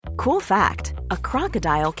Cool fact, a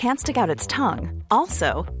crocodile can't stick out its tongue.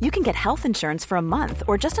 Also, you can get health insurance for a month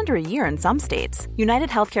or just under a year in some states. United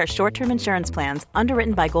Healthcare short-term insurance plans,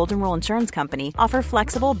 underwritten by Golden Rule Insurance Company, offer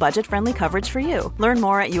flexible, budget-friendly coverage for you. Learn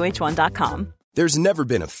more at uh1.com. There's never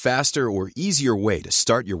been a faster or easier way to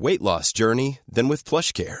start your weight loss journey than with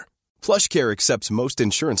PlushCare. PlushCare accepts most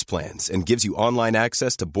insurance plans and gives you online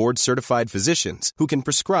access to board-certified physicians who can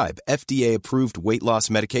prescribe FDA-approved weight loss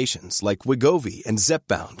medications like Wegovy and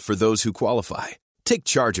Zepbound for those who qualify. Take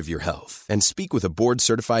charge of your health and speak with a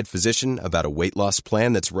board-certified physician about a weight loss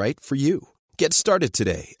plan that's right for you. Get started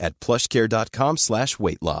today at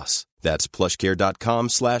plushcare.com/weightloss. That's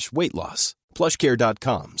plushcare.com/weightloss.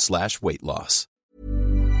 plushcare.com/weightloss.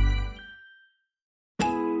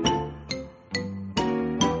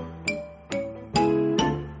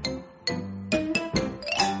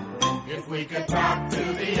 We could talk to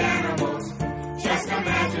the animals. Just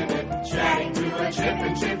imagine it. Chatting to a chip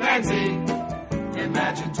and chimpanzee.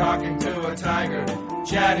 Imagine talking to a tiger.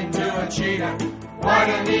 Chatting to a cheetah. What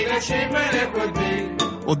a neat achievement it would be.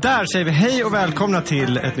 Och där säger vi hej och välkomna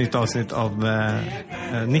till ett nytt avsnitt av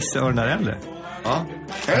Nisse och den där äldre. Ja.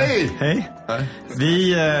 Hej! Hej!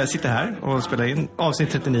 Vi sitter här och spelar in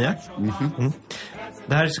avsnitt 39. Mm.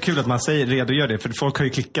 Det här är så kul att man säger redogör det, för folk har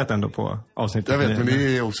ju klickat ändå på avsnittet. Jag vet, men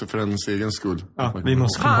det är också för ens egen skull. Ja, vi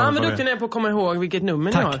måste komma ihåg. Men duktig är på att komma ihåg vilket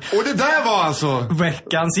nummer ni har. Och det där var alltså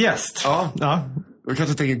veckans gäst. Ja. Jag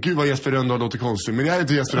kanske tänker, gud vad Jesper Rönndahl låter konstigt. Men det är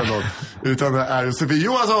inte Jesper Rönndahl, utan det är Sofie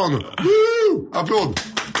Johansson. Woo! Applåd!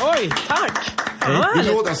 Oj, tack!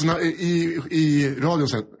 Det låter alltså i radion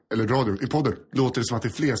sen, eller radio, i podden låter det som att det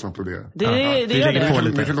är fler som applåderar. Det lägger på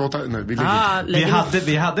lite. Vi kan låta, nej,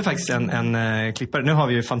 vi hade faktiskt en klippare. Nu har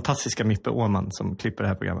vi ju fantastiska Mippe Åman som klipper det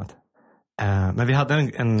här programmet. Men vi hade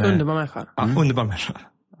en underbar människa. Ja, underbar människa.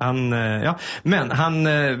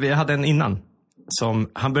 Vi hade en innan som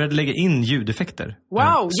han började lägga in ljudeffekter.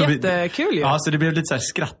 Wow, jättekul ju. Ja, så det blev lite så här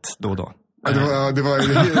skratt då och då. Det var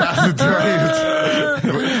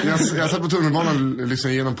jag satt på tunnelbanan och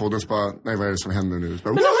lyssnade igenom podden och bara, nej, vad är det som händer nu?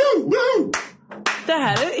 Bara, woo! Det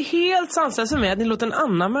här är helt sanslöst för mig att ni låter en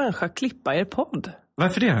annan människa klippa er podd.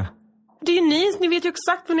 Varför det? Det är ju ni vet ju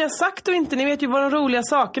exakt vad ni har sagt och inte. Ni vet ju vad de roliga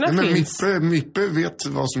sakerna finns. Men Mippe vet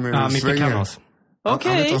vad som är Mippe svänger. Kan oss.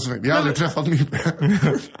 Okej. Vi har aldrig träffat Mippe.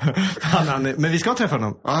 Men vi ska träffa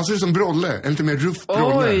honom. Ja, han ser ut som Brolle. En lite mer ruff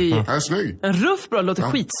Brolle. Oj. Han är snygg. En ruff Brolle låter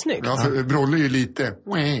skitsnyggt. Ja, för Brolle är ju lite.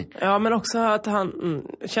 Ja, men också att han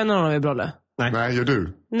känner någon av er Brolle. Nej, gör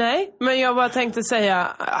du? Nej, men jag bara tänkte säga,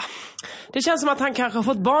 det känns som att han kanske har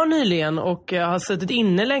fått barn nyligen och har suttit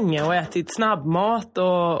inne länge och ätit snabbmat och...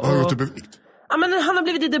 Har du gått upp i vikt? Ja, men han har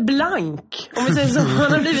blivit lite blank. Om vi säger så,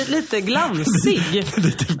 han har blivit lite glansig.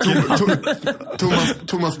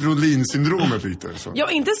 Thomas Brolin-syndromet lite. Så. Ja,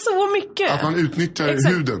 inte så mycket. Att man utnyttjar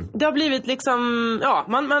huden. Det har blivit liksom, ja,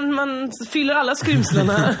 man fyller alla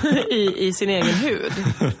skrymslarna i sin egen hud.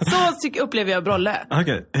 Så upplever jag Brolle.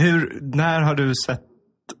 Okej, när har du sett?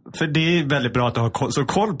 För det är väldigt bra att du har så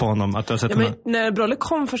koll på honom, att du har sett honom. När Brolle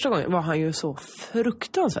kom första gången var han ju så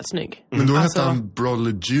fruktansvärt snygg. Men då hette han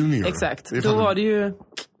Brolle Junior. Exakt, då var det ju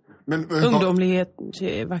ungdomlighet,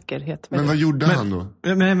 vackerhet. Men vad gjorde han då?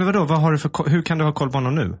 Men vadå, hur kan du ha koll på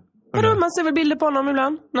honom nu? Vadå, man ser väl bilder på honom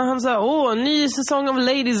ibland. När han sa, ny säsong av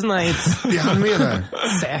Ladies Night. Är han med där?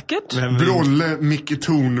 Säkert. Brolle, Micke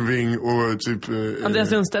Tornving och typ...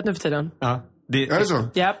 Andreas Lundstedt nu för tiden. Ja. Är det så?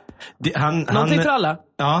 Japp. Någonting för alla.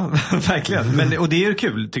 Ja, verkligen. Och det är ju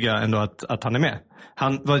kul, tycker jag ändå, att han är med.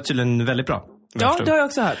 Han var tydligen väldigt bra. Ja, det har jag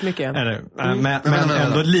också hört mycket. Men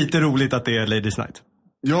ändå lite roligt att det är Ladies Night.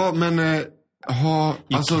 Ja, men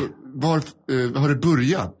har det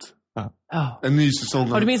börjat? Ja. En ny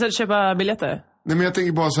säsong. Har du minst att köpa biljetter? Nej, men jag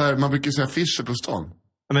tänker bara så här, man brukar säga affischer på stan.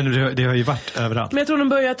 Men det har ju varit överallt. Men jag tror de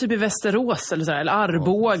börjar typ i Västerås eller så här, eller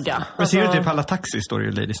Arboga. Men ser du det på alla taxi står det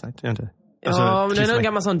ju Ladies Night, inte? Alltså, ja, men det är någon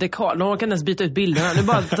gammal sån dekal. De kan inte ens byta ut bilderna. Nu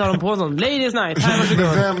bara tar de på sån Ladies Night.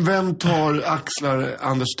 Vem axlar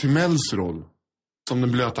Anders Timells roll? Som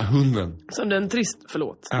den blöta hunden. Som den Du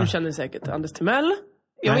känner säkert Anders Timell.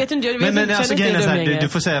 Jag vet inte, men alltså grejen är så här, du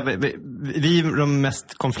får säga, vi är de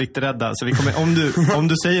mest konflikträdda, så vi kommer, om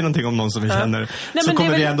du säger någonting om någon som vi känner, så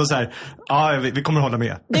kommer vi ändå så här, ja, vi kommer hålla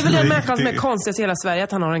med. Det är väl den människan som är konstigast i hela Sverige,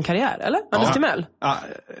 att han har en karriär, eller? Anders Timell?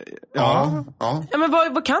 Ja. Men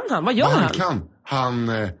vad kan han? Vad gör han?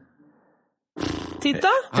 Han Titta,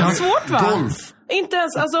 det är svårt, va? Golf. Inte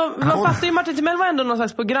ens, alltså man fattar ju, Martin Timell var ändå någon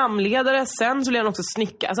slags programledare. Sen så blev han också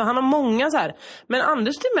snickare. Alltså han har många så här. Men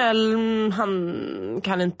Anders Timell,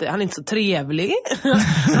 han är inte så trevlig.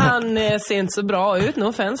 Han ser inte så bra ut, no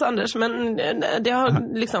offense Anders. Men det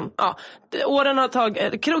har liksom, åren har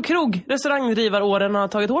tagit, restaurangdrivaråren har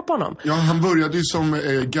tagit hårt på honom. Ja, han började ju som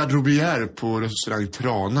garderobier på restaurang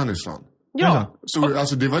Tranan i stan. Ja. Så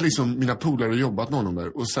alltså det var liksom mina polare jobbat med honom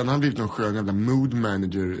där. Och sen har han blivit någon skön jävla mood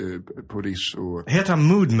manager på Rish och... Heter han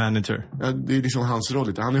mood manager? Ja, det är liksom hans roll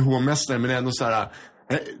lite. Han är hovmästare men ändå så här.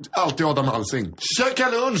 Alltid Adam Alsing. Käka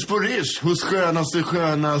lunch på Rish hos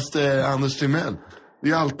skönaste Anders Timell.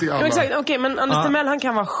 Det är alltid alla. Exakt, okej, men Anders Timell, han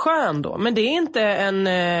kan vara skön då. Men det är inte en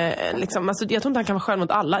liksom, alltså, jag tror inte han kan vara skön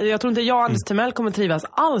mot alla. Jag tror inte jag och Anders Timell kommer trivas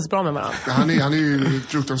alls bra med varandra. Han är ju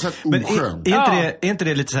fruktansvärt oskön. Men är inte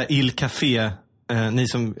det lite så här Il Café? Ni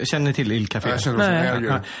som känner till Il Café? Jag känner som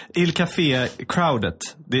äger. Il Café-crowdet.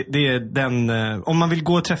 Det är den... om man vill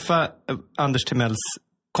gå och träffa Anders Timells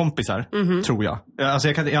kompisar, tror jag. Alltså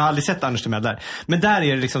jag har aldrig sett Anders Timell där. Men där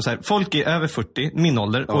är det liksom så här, folk är över 40, min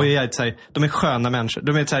ålder, och är så här, de är sköna människor.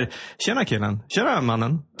 De är så här, tjena killen, tjena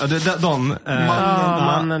mannen.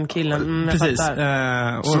 Mannen, killen. Precis.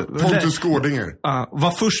 Pontus Gårdinger.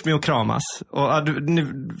 Var först med att kramas. Och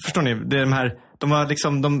förstår ni, det är de här, de har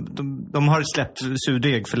liksom, de har släppt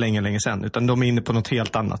surdeg för länge sedan, utan de är inne på något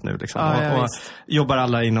helt annat nu liksom. Och jobbar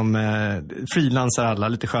alla inom frilansar alla,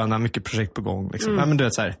 lite sköna, mycket projekt på gång liksom. Men du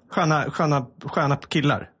vet så här, sköna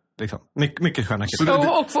killar liksom. Mycket sköna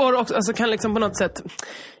killar. Och får också, alltså kan liksom på något sätt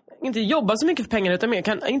inte jobba så mycket för pengar, utan mer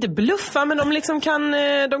kan inte bluffa, men de liksom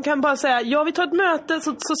de kan bara säga, ja vi tar ett möte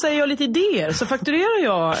så säger jag lite idéer, så fakturerar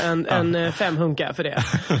jag en 5 hunka för det.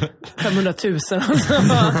 500 000 alltså.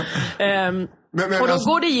 Och då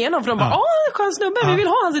går det igenom, för de bara, skön snubbe, vi vill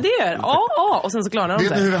ha hans idéer. Och sen så klarar de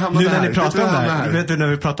det. Nu när ni pratar om det här, vet du när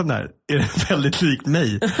vi pratar om det här, är det väldigt likt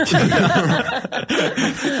mig.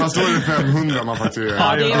 Fast då är det 500 man fakturerar.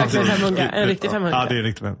 Ja, det är verkligen 500, en riktig 500. Ja, det är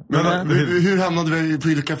riktigt 500. Men hur hamnade vi på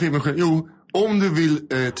Il Café? Jo, om du vill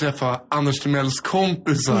träffa Anders Timells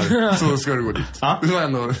kompisar så ska du gå dit. Det var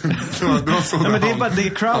ändå... det var så. Ja, men det är bara det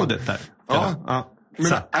crowdet där. Ja. Men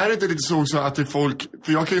så är det inte lite så också att det är folk...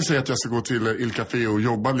 För jag kan ju säga att jag ska gå till Il Café och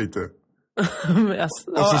jobba lite.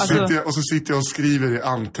 Och så sitter jag och skriver i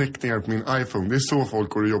anteckningar på min iPhone. Det är så folk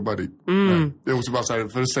går och jobbar dit. Det är också bara så här,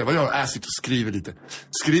 för att säga vad jag sitter och skriver lite.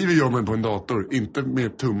 Skriver jag mig på en dator, inte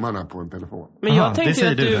med tummarna på en telefon. Men jag tänkte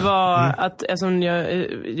att du var...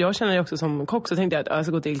 jag känner dig också som kock, så tänkte jag att jag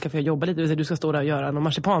ska gå till Il Café och jobba lite. Du ska stå där och göra någon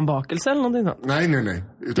marsipanbakelse eller någonting sånt. Nej.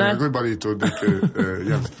 Utan jag går bara dit och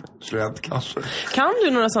dricker studentkaffe. Kan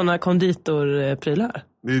du några sådana konditorprylar?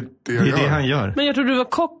 Det är det han gör. Men jag tror du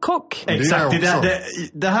var kock. Exakt,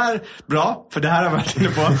 det här, bra, för det här har jag varit inne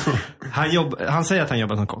på. Han säger att han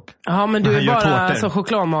jobbar som kock. Ja, men du är bara så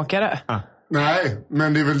chokladmakare. Nej,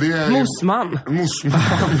 men det är väl det... Mossman.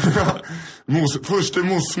 Först är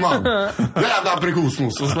mossman. Jävla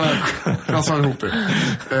aprikosmos. Och så krassar han ihop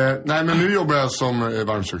det. Nej, men nu jobbar jag som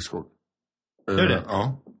varmkökskock. Gör det?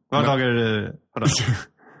 Ja. Vad dagar är det?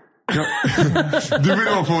 Du vill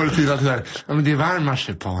ha på det till att ja, men det är varm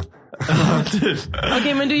marsipan.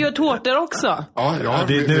 Okej, men du gör tårtor också? Ja.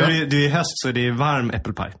 Det är höst, så det är varm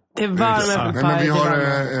äppelpaj. Det är varm äppelpaj. Nej, men vi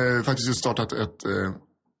har faktiskt startat ett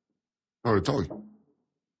företag.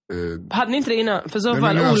 Hade ni inte det innan? För så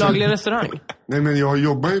fall olaglig restaurang. Nej, men jag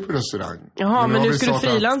jobbar ju på restaurang. Jaha, men nu ska du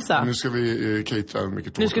frilansa. Nu ska vi catera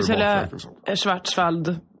mycket tårtor. Nu ska du sälja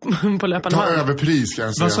schwarzwald på löpande band. Ta överpris, kan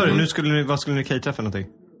jag säga. Vad sa du? Vad skulle ni catera för någonting?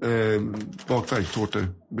 Bakverk, tårtor,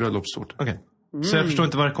 bröllopstårtor. Okej. Så jag förstår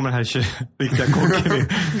inte var det kommer här riktiga kocken in.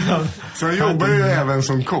 Så jag jobbar ju även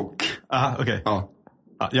som kock. Aha, okej. Ja.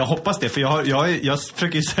 Jag hoppas det, för jag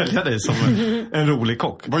försöker ju sälja dig som en rolig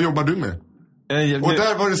kock. Vad jobbar du med? Och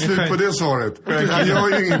där var det slut på det svaret. Jag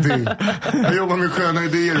gör ju ingenting. Jag jobbar med sköna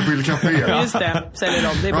idéer på Il Café. Just det, säljer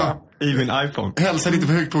dem, det är bra. I min iPhone. Hälsa lite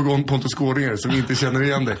för högt på Pontus Gårdinger som inte känner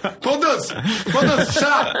igen dig. Pontus,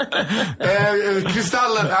 tja!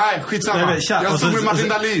 Kristallen, nej, skitsamma. Jag stod med Martin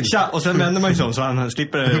Dahlin. Tja, och sen vänder man ju så han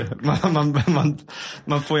slipper,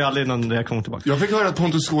 man får ju aldrig någon reaktion tillbaka. Jag fick höra att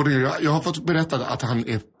Pontus Gårdinger, jag har fått berättat att han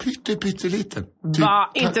är pytteliten.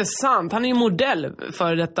 Va, inte sant? Han är ju modell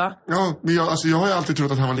för detta. Ja, men jag har ju alltid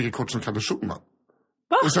trott att han var lika kort som Kalle Schulman.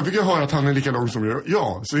 Och sen fick jag höra att han är lika lång som jag.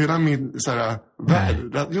 Ja, så hela min såhär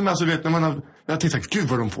värld. Alltså vet när man har... Jag tänkte, gud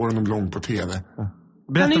vad de får honom lång på tv.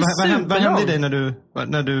 Berätta, vad hände i dig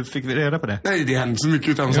när du fick reda på det? Nej, det hände så mycket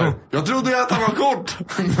utan så. Jag trodde att han var kort.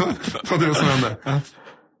 Det var det som hände.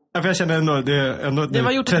 Ja, för jag känner ändå, det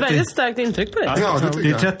har gjort ett väldigt starkt intryck på dig. Ja, det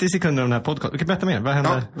är 30 sekunder av den här podcasten. Kan berätta mer? Vad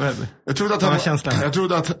hände? Ja. Jag trodde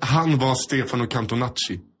att han var Stefano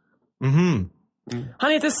Cantonacci.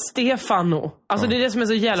 Han heter Stefano. Alltså det är det som är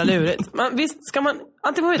så jävla lurigt. Visst ska man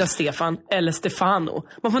antingen få heta Stefan eller Stefano.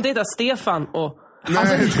 Man får inte heta Stefan och... Nej,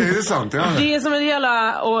 alltså, det är sant. Ja. Det är som en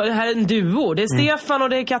jävla... Och det här är en duo. Det är Stefan och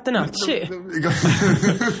det är Catenacci.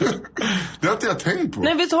 Det har inte jag tänkt på.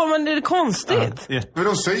 Nej, vet du vad, det är konstigt. Men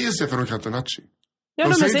de säger Stefano Catenacci. Ja,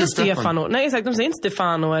 de säger Stefano. Nej, exakt, de säger inte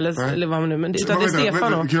Stefano eller vad man nu, men utan det är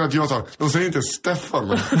Stefano. Kul att jag sa, de säger inte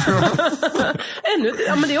Stefano.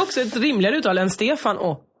 Ja, men det är också ett rimligare uttal än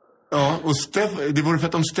Stefano. Ja, och det vore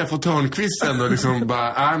fett om Steffo Törnqvist ändå liksom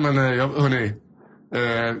bara, hörni,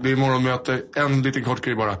 det är morgonmöte, en liten kort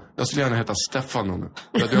grej bara. Jag skulle gärna heta Stefano nu.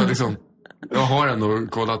 Jag har ändå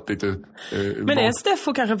kollat lite. Men är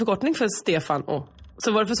Steffo kanske en förkortning för Stefano?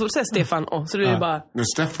 Så var det för svårt att säga Stefano? Så det är bara... Men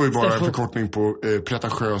Steffo är bara en förkortning på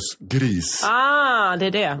pretentiös gris. Ah, det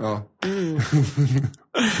är det. Ja.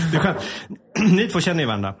 Det är skönt. Ni två känner ju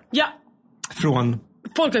varandra. Ja. Från...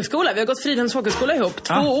 Folkhögskola, vi har gått Fridhems folkhögskola ihop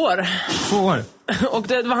 2 år. 2 år. Och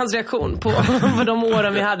det var hans reaktion på de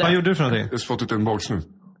åren vi hade. Vad gjorde du för någonting? Jag har spottat en baksnutt.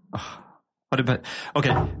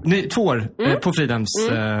 Okej, 2 år på Fridhems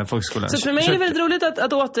folkhögskola. Så för mig är det väldigt roligt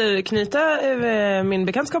att återknyta min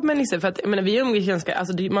bekantskap med Nisse. För att vi umgås ganska,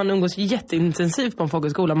 alltså man umgås jätteintensivt på en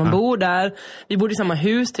folkhögskola. Man bor där, vi bodde i samma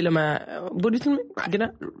hus till och med. Bodde till och med?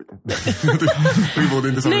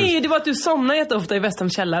 Nej, det var att du somnade jätteofta i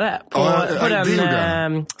Västhems källare. På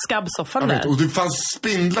den skabbsoffan där. Och det fanns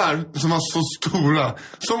spindlar som var så stora.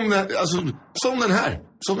 Som den här.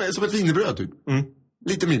 Som ett wienerbröd typ.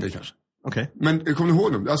 Lite mindre kanske. Okay. Men kom du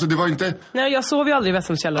ihåg dem? Alltså det var inte... Nej, jag sov ju aldrig i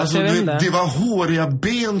Västhems källare. Alltså det var håriga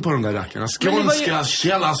ben på de där rackarna. Skånska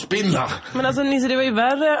källarspindlar. Men alltså Nisse, det var ju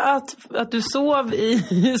värre att du sov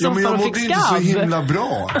i soffan men jag och fick mådde skabb. inte så himla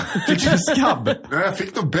bra. Fick du skabb? Nej, jag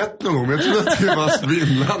fick nog bett någon gång. Men jag trodde att det var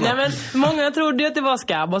spindlarna. Nej, men många trodde att det var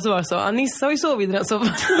skabb. Och så var det så. Nisse har ju sovit i den soffan.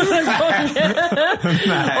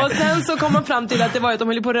 Och sen så kom man fram till att det var att de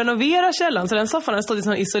höll på att renovera källaren. Så den soffan hade stått i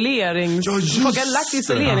sån isolerings... Folk hade lagt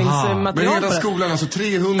isoleringsmaterial. Men hela skolan, alltså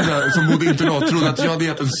 300 som bodde internat trodde att jag hade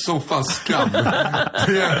gett en soffa skabb.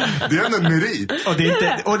 Det är en merit.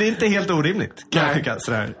 Och det är inte helt orimligt, kan jag tycka.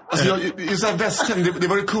 Sådär. Alltså så Västhem, det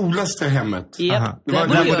var det coolaste hemmet. Yep. Det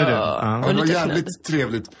var jävligt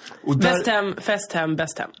trevligt. Västhem, festhem,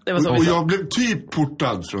 bästhem. Det var så och jag blev typ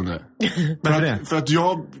portad från det. För att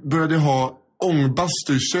jag började ha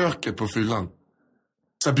ångbastu i köket på fyllan.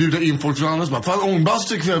 Så jag bjuder in folk från andra som bara, fan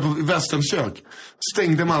ångbastu ikväll på Västhems kök.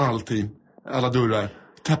 Stängde man allting, alla dörrar,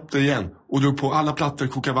 täppte igen och drog på alla plattor,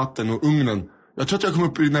 koka vatten och ugnen. Jag tror att jag kom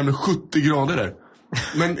upp i närmare 70 grader där.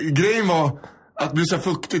 Men grejen var att det blev så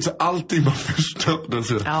fuktigt så allting var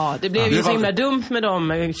förstördes. Ja, det blev ju så himla dumt med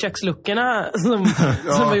de köksluckorna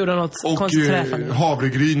som gjorde något konstigt träffande. Och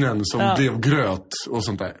havregrynen som blev gröt och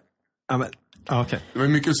sånt där. Ja, men... Okay. Det var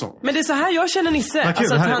mycket så. Men det är så här jag känner Nisse. Vad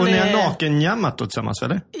kul, alltså, och ni har nakenjammat då tillsammans,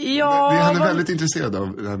 eller? Ja. Han är väldigt intresserad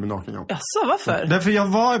av det här med nakenjam. Jaså, varför? Därför jag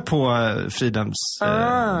var på Fridhems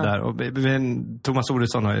där. Och Thomas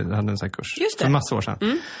Oredsson hade en sån här kurs. Just det. För massa år sedan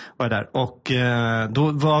var jag där. Och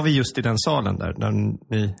då var vi just i den salen där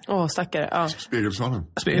ni... stackare, ja. Spegelsalen.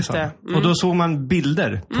 Och då såg man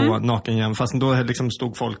bilder på nakenjam. Fast då liksom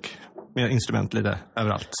stod folk med instrument lite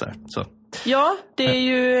överallt. Så. Ja, det är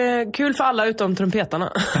ju kul för alla utom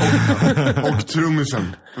trumpetarna. Och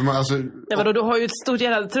trummisen. Alltså, du har ju ett stort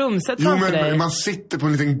jävla trumset framför dig. Man sitter på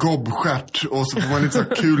en liten gobbstjärt och så får man lite så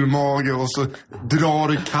kul mage och så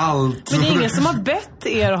drar det kallt. Men det är ingen som har bett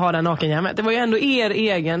er att ha den nakenjammet. Det var ju ändå er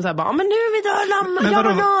egen så här, bara, men nu är vi där, jag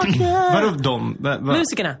var naken. Vadå de?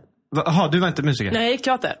 Musikerna. Jaha, du var inte musiker? Nej, jag gick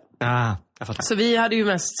teater. Jag fattar. Så vi hade ju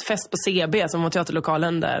mest fest på CB som var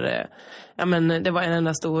teaterlokalen där, det var en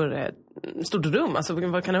enda stort rum, alltså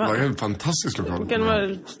vad kan det vara? Det var en fantastisk lokal. Kan det vara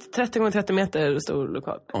 30 x 30 meter stor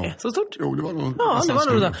lokal? Ja. Så stort? Jo, det var nog. Ja, det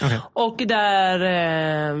var nog då. Okay. Och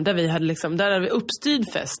där vi hade där hade vi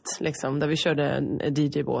uppstyrd fest liksom, där vi körde en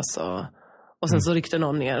DJ-bås och sen så ryckte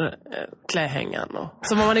någon ner klähängan och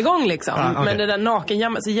så var man igång liksom. Okay. Men det där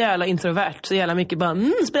nakenjammet, så jävla introvert, så jävla mycket bara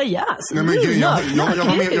spela jazz. Nej, men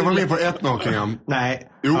jag var med på ett nakenjam. Nej.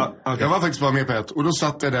 Jo, jag var faktiskt bara med på ett. Och då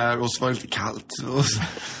satt jag där och så var det lite kallt.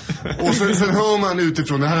 Och sen hör man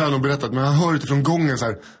utifrån, det här har jag nog berättat, men jag hör utifrån gången så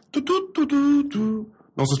här.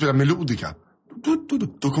 Någon som spelar melodika.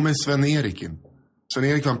 Då kommer Sven-Erik in.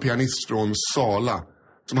 Sven-Erik var en pianist från Sala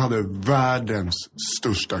som hade världens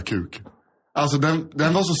största kuk. Alltså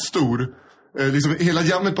den var så stor, liksom hela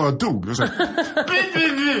jammet bara dog.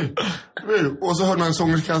 Och så hörde man en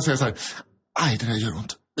sångerska säga så här: aj, det där gör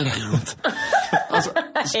ont. Det där gör ont. Alltså,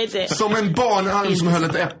 som en barnarm som höll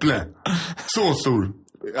ett äpple. Så stor.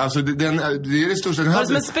 Alltså det är det största. Den hade...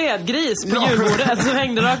 som en spädgris på julbordet så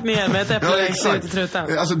hängde rakt ner med ett äpple i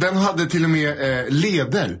truten. Alltså den hade till och med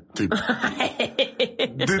leder typ.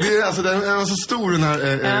 Alltså den är så stor den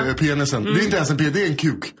här penisen. Det är inte ens en penis, det är en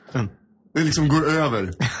kuk. Det liksom går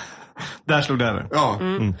över. Där slog det över. Ja.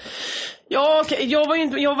 Ja, okej. Jag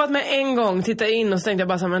har varit med en gång, tittade in och så tänkte jag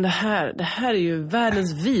bara så här, men det här är ju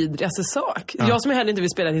världens vidrigaste sak. Ja. Jag som heller inte vill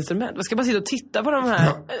spela ett instrument. Jag ska bara sitta och titta på de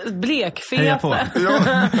här blekfeta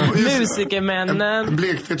musikermännen. En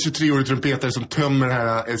blekfet 23-årig trumpetare som tömmer den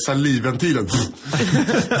här salivventilen.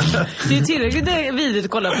 Det är tillräckligt vidrigt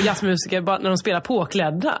att kolla på jazzmusiker bara när de spelar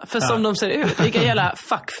påklädda. För som de ser ut, vilka jävla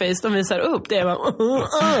fuckface de visar upp. Det är bara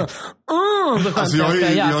alltså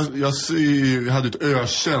jag hade ett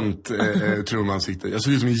ökänt trumansikte. Jag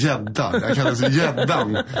såg ut som en gädda. Jag kallades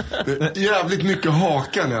gäddan. Jävligt mycket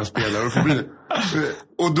haka när jag spelar.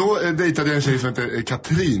 Och då dejtade jag en tjej som heter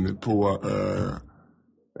Katrin på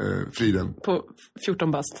Friden. På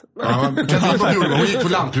 14 bast. Ja, Katrin på 14. Hon gick på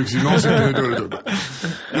lantbruksgymnasiet.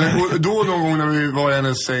 Och då någon gång när vi var i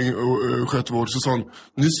hennes säng och sköt vård så sa hon,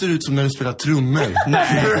 nu ser det ut som när du spelar trummor.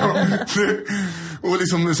 Nej. Och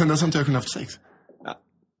liksom sen dess har inte jag kunnat haft sex.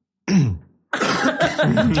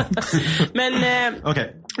 Men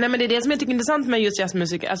nej, men det är det som jag tycker är intressant med just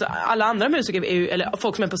jazzmusiker. Alltså alla andra musiker är ju, eller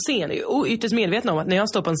folk som är på scen är ju ytterst medvetna om att när jag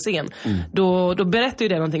står på en scen då berättar ju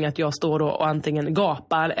det någonting att jag står och antingen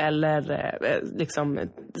gapar eller liksom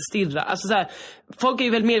stirrar. Alltså så här, folk är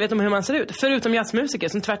ju väldigt medvetna om hur man ser ut. Förutom jazzmusiker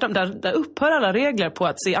som tvärtom, där upphör alla regler på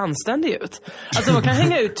att se anständig ut. Alltså man kan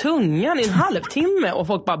hänga ut tungan i en halvtimme och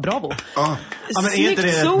folk bara bravo. Ja, men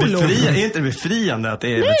är inte det befriande att det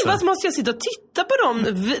är? Nej, vad måste jag sitta och titta på dem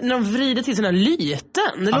när de vrider till sina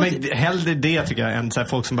lyten? Ja, men hellre det tycker jag än så här,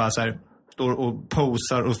 folk som bara så här står och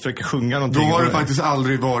posar och försöker sjunga någonting. Då har du faktiskt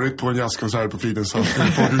aldrig varit på en jazzkonsert på Fridens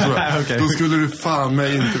okay. Då skulle du fan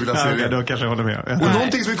mig inte vilja se det. Då kanske jag håller med. Och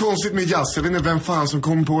någonting som är konstigt med jazz, jag vet inte vem fan som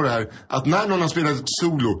kom på det här, att när någon har spelat ett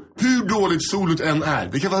solo, hur dåligt solot än är,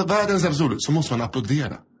 det kan vara världens sämsta solo, så måste man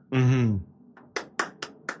applådera.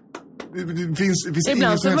 Det finns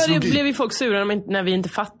ibland så blev vi folk sura när vi inte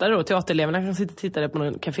fattade då. Teatereleverna kan sitta och titta på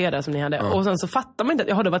någon café där som ni hade. Och sen så fattar man inte att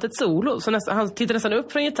jag hade varit ett solo. Så han tittade nästan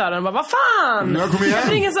upp från gitarren och bara, vad fan? Ja, kom igen.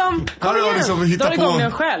 Det är ingen som, kom igen. Liksom hitta då är det igång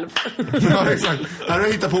den själv. Ja, exakt. Här har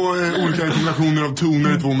jag hittat på olika kombinationer av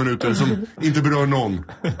toner i 2 minuter som inte berör någon.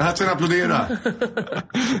 Här ska jag applådera.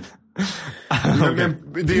 Men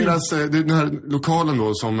deras, den här lokalen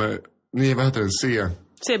då som, vad heter den?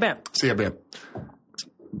 CB.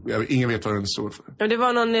 Ingen vet vad den står för. Ja, det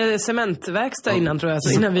var någon cementverkstad innan tror jag,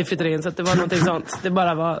 så innan vi flyttade in, så att det var någonting sånt. Det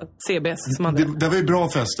bara var CBs som hade. Det var ju bra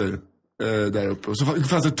fester där uppe. Och så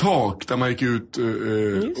fanns det tak där man gick ut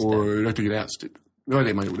och rökte gräs typ. Det var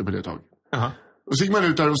det man gjorde på det taget. Och så gick man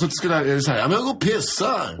ut där och så skulle så här, men jag går och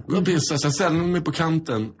pissar. Så jag ställde mig på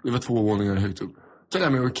kanten. Det var 2 våningar högt upp. Så där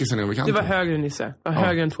med och kissa ner över kanten. Det var högre, Nisse. Det var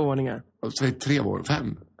högre än 2 våningar. Så 3 våningar,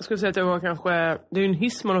 5. Jag skulle säga att det var kanske, det är ju en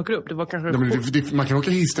hiss man åker upp. Det var kanske man kan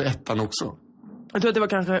åka hiss till 1:an också. Jag tror att det var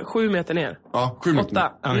kanske 7 meter ner. Ja, 7 meter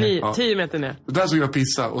 8, 9, 10 meter ner. Och där såg jag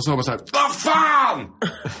pissa och så var man så här, vad fan!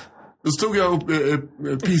 Då stod jag och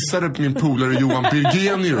pissade på min polare Johan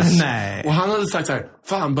Birgenius. Nej. Och han hade sagt så här,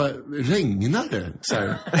 fan, bara regnar det? Så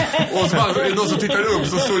här. Och så bara, någon som tittar upp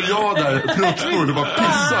så står jag där pruttfull och bara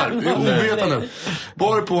pissar. Det är ovetande.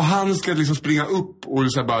 Bara på han ska liksom springa upp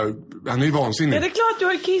och så här bara, han är ju vansinnig. Ja, det är klart du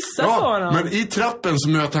har kissat på honom. Men i trappen så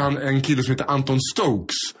möter han en kille som heter Anton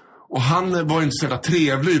Stokes. Och han var inte så jävla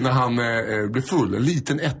trevlig när han blev full. En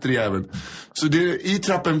liten ettrig jävel. Så i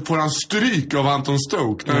trappen får han stryk av Anton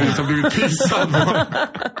Stoke när han inte har blivit pissad.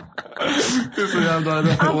 Det är så jävla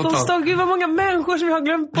Anton Stoke, gud vad många människor som jag har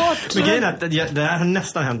glömt bort. Men grejen är att det här har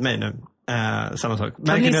nästan hänt mig nu. Samma sak.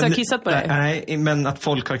 Har Nisse har kissat på dig? Nej, men att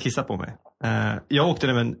folk har kissat på mig. Jag åkte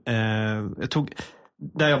även, jag tog,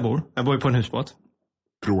 där jag bor på en husbåt.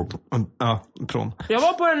 Prom. Ja, prom. Jag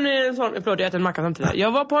var på en sån, förlåt, jag äter en macka samtidigt.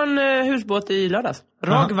 Jag var på en husbåt i lördags.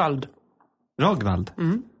 Ragvald. Ragvald?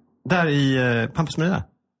 Där i Pampus Marina?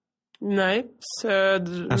 Nej,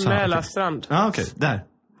 söder Mälarstrand. Ja, okej, där.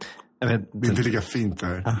 Jag vet, det är inte lika fint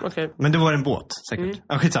där. Okay. Men det var en båt, säkert.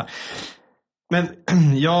 Ja, skitsa. Men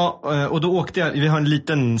och då åkte jag, vi har en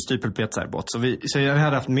liten stypelpetsarbåt, så jag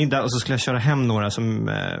hade haft middag och så skulle jag köra hem några som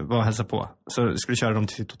var och hälsa på. Så skulle jag köra dem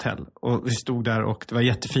till sitt hotell. Och vi stod där och det var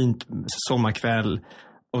jättefint sommarkväll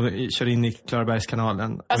och vi körde in i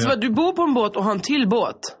Klarabergskanalen. Alltså du bor på en båt och har en till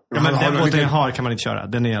båt? Ja, men den båten jag har kan man inte köra,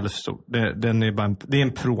 den är alldeles för stor. Den är bara det är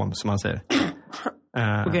en prom som man säger.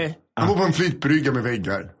 Okej. Jag bor på en flytbrygga med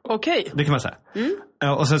väggar. Okej. Det kan man säga.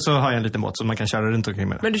 Och sen så har jag en liten båt som man kan köra runt omkring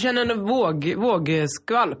med. Men du känner en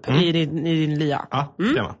vågskvalp i din lia? Ja, det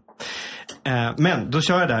gör man. Men då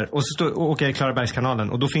kör jag där och så åker jag i Klarabergskanalen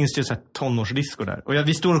och då finns det ju så här tonårsdisco där. Och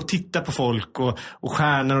vi står och tittar på folk och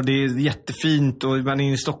stjärnor och det är jättefint och man är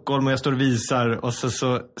inne i Stockholm och jag står och visar och så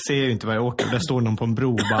ser jag ju inte vad jag åker. Där står någon på en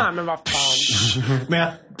bro bara. Men vad fan. Men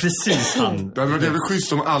jag precis han. Det var väl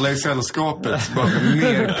schysst om alla i sällskapet bara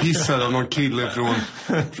nerpissade av någon kille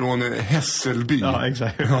från Hässelby. Ja,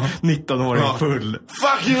 exakt. 19-årig full.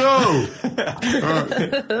 Fuck you!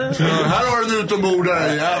 Här har du en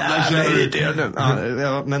utombordare, jävla tjej.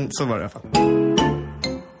 Ja, men så var det i alla fall.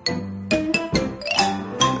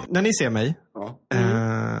 När ni ser mig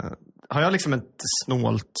har jag liksom ett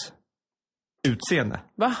snålt utseende.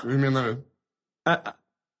 Va? Hur menar du?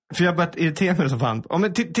 För jag har börjat irritera mig så fan.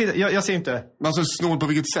 Jag ser inte. Alltså snål på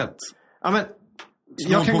vilket sätt? Ja, men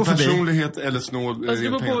snål jag kan på gå förbi. personlighet eller snål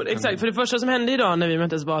exakt, för det första som hände idag när vi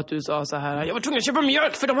möttes var att du sa så här: jag var tvungen att köpa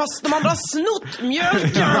mjölk för de andra har snott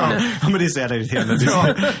mjölken. Ja, men det är så jävla irriterande.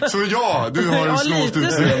 Så du har en snålt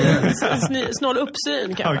utseende. Snål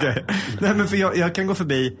uppsyn kanske. Okej. Nej, men för jag kan gå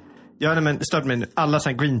förbi. Stört mig nu. Alla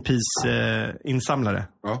sån här Greenpeace-insamlare.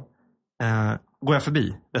 Går jag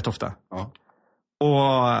förbi rätt ofta. Ja.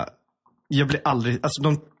 Och jag blir aldrig... Alltså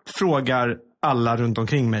de frågar alla runt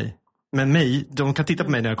omkring mig. Men de kan titta på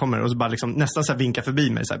mig när jag kommer och så bara liksom nästan så här vinka förbi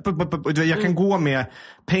mig. Så här. Jag kan gå med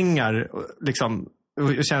pengar liksom,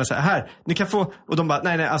 och känna så här, ni kan få... Och de bara,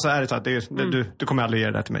 nej, alltså ärligt talat, du kommer aldrig ge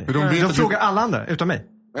det där till mig. De frågar alla andra, utom mig.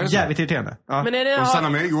 Jävligt irriterande. Ja. Men är det... De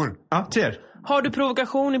stannade med igår. Ja, ser. Har du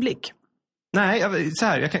provokation i blick? Nej, så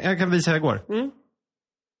här, jag kan visa hur jag går.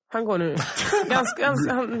 Han går nu.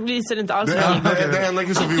 Han visar inte alls. Det enda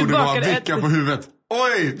Kristoffer gjorde var att vicka på huvudet.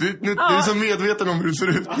 Oj, du är så medveten om hur du ser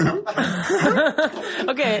ut nu.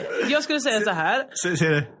 Okej, jag skulle säga så här.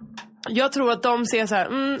 Ser det? Jag tror att de ser så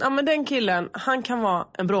här, ja men den killen, han kan vara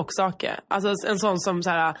en bråksake. Alltså en sån som så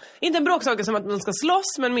här, inte en bråksake som att man ska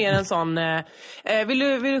slåss, men mer en sån, vill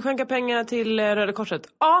du skänka pengar till Röda Korset?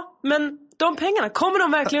 Ja, men de pengarna, kommer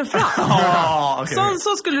de verkligen fram? Okay.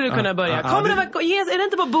 Så skulle du kunna börja. Är det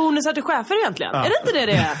inte bara bonusar till chefer egentligen? Är det inte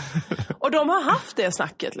det är? Och de har haft det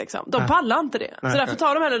snacket liksom. De pallar inte det. Så därför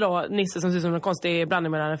tar de heller då Nisse som ser ut som en konstig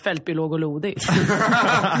blandning mellan en fältbiolog och Lodi.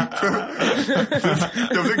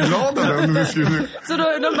 Jag blir glad av det. Så då,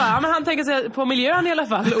 de bara, men han tänker sig på miljön i alla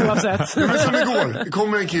fall, oavsett. Men som igår, det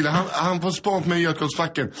kommer en kille, han får spant med i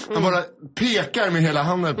Götgatsfacken. Han bara pekar med hela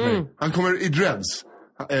handen på mig. Han kommer i dreads.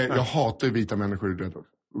 Jag hatar vita människor i dreads.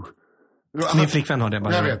 Min flickvän har det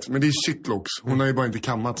bara. Jag vet, men det är shitlocks. Hon har ju bara inte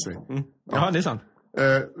kammat sig. Ja, det är sant.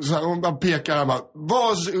 Så hon bara pekar, han bara,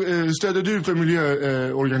 vad stöder du för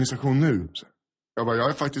miljöorganisation nu? Jag bara, jag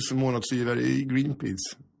är faktiskt månadsgivare i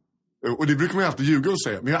Greenpeace. Och det brukar man ju alltid ljuga och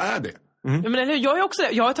säga, men jag är det. Ja, men jag är också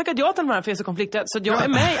det. Jag har tackat ja till den här fredskonflikten, så jag är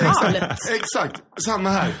med i allt. Exakt, samma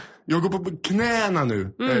här. Jag går på knäna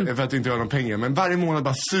nu för att inte göra någon pengar. Men varje månad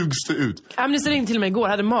bara sugs det ut. Amnesty ringde till mig igår,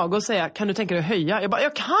 hade mag och säga, kan du tänka dig att höja? Jag bara,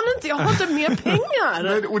 jag kan inte, jag har inte mer pengar.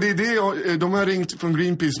 Nej, och det är det de har ringt från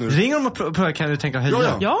Greenpeace nu. Ringer de och kan du tänka dig att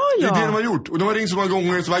höja? Ja. Det är det de har gjort. Och de har ringt så många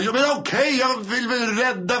gånger så bara, ja men okej, jag vill väl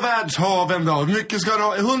rädda världshaven då. Hur mycket ska du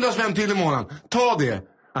ha? 100 spänn till i månaden. Ta det.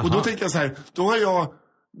 Aha. Och då tänker jag så här, då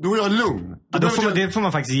är jag lugn. Det får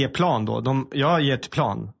man faktiskt ge plan då. Jag ger ett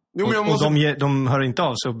plan. Jo, men och de hör inte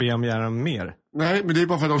av sig och ber om göra mer. Nej, men det är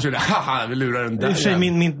bara för att de säger haha, vi lurar den där. Det är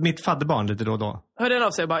för mitt fadderbarn lite då. Hör den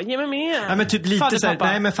av sig och bara, ge mig mer. Nej, men typ lite så här,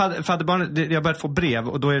 nej men fadderbarn, jag har börjat få brev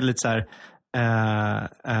och då är det lite så här,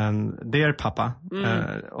 dear pappa.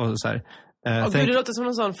 Och så här. Gud, det låter som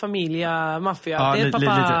en sån maffia. Ja, det är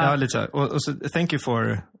pappa. lite så. Och så thank you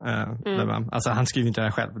for alltså han skriver inte det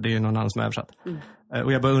här själv. Det är ju någon annan som har översatt.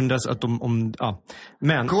 Och jag bara undrar att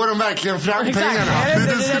men går de verkligen fram pengarna?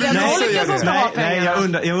 Nej,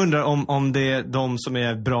 jag undrar om det är de som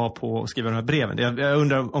är bra på att skriva de här breven. Jag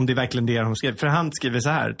undrar om det är verkligen det de skriver. För han skriver så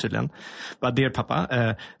här tydligen. But dear pappa,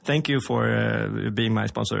 thank you for being my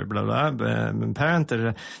sponsor, bla bla, parent.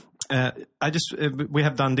 We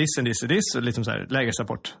have done this and this and this, och liksom så här,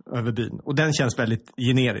 lägesrapport över byn. Och den känns väldigt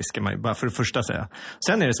generisk, kan man bara för det första säga.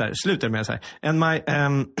 Sen är det så här, slutar med så här,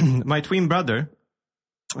 and my twin brother,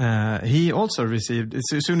 he also received,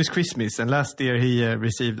 soon is Christmas, and last year he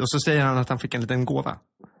received, och så säger han att han fick en liten gåva.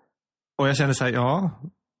 Och jag känner så här,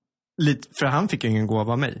 för han fick ingen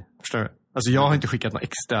gåva av mig, förstår du? Alltså jag har inte skickat något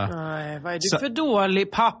extra. Nej, vad är du för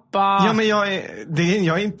dålig pappa? Ja, men jag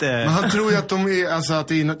är inte. Men han tror ju att de är, alltså att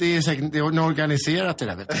det är säkert, det är organiserat det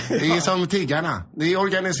där, vet du. Det är som tiggarna. Det är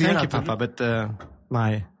organiserat. Thank you, pappa, but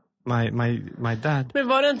my my dad. Men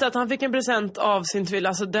var det inte att han fick en present av sin tvilling?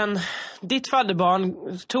 Alltså ditt fadderbarn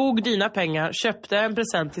tog dina pengar, köpte en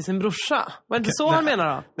present till sin brorsa. Var det inte så han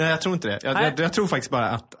menar då? Nej, jag tror inte det. Jag tror faktiskt bara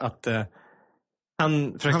att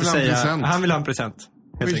han försökte säga... Han vill ha en present.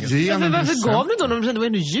 Varför gav du då någon present? Det var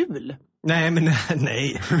ändå jul. Nej, men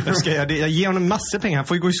nej. Jag ger honom massor pengar. Han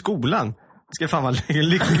får ju gå i skolan. Ska fan vara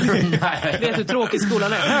lycklig. Vet du hur tråkig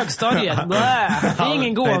skolan är? Högstadiet. Det är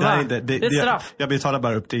ingen gåva. Nej, det är straff. Jag betalar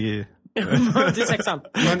bara upp till... upp till 6an.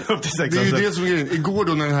 Det är ju det som är grejen. Igår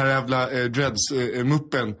då när den här jävla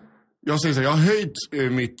Dreads-muppen... Jag säger så här, jag har höjt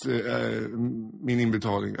min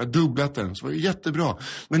inbetalning. Jag har dubblat den, så var det jättebra.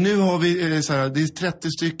 Men nu har vi så här, det är 30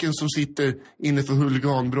 stycken som sitter inne för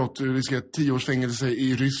huliganbrott. Vi ska ha 10 års fängelse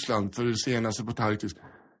i Ryssland för det senaste på Tarkis.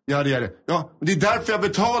 Ja, det är det. Ja, men det är därför jag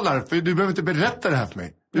betalar. För du behöver inte berätta det här för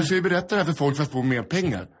mig. Du ska ju berätta det här för folk för att få mer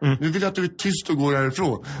pengar. Nu vill jag att du är tyst och går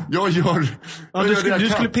härifrån. Du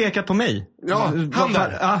skulle peka på mig. Ja, han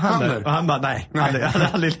där. Och han bara, nej.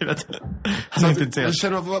 Aldrig i livet. Jag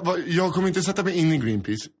känner, jag kommer inte sätta mig in i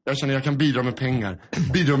Greenpeace. Jag känner att jag kan bidra med pengar.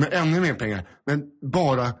 Bidra med ännu mer pengar. Men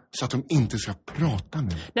bara så att de inte ska prata med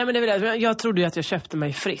mig. Nej, men det är väl det. Jag trodde ju att jag köpte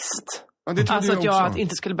mig friskt. Ja, alltså att jag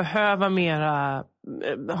inte skulle behöva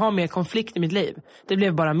ha mer konflikt i mitt liv. Det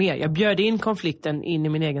blev bara mer. Jag bjöd in konflikten in i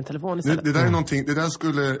min egen telefon istället. Det där är någonting, det där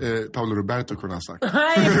skulle Paolo Roberto kunna ha sagt.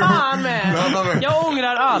 Nej, fan med! Jag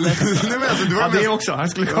ångrar allt. Nej, men alltså, det också. Han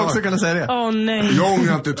skulle också kunna säga det. Nej. Jag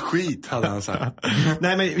ångrar inte ett skit, hade han sagt.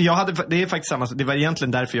 Nej, men det är faktiskt samma. Det var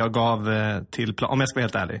egentligen därför jag gav till plan. Om jag ska vara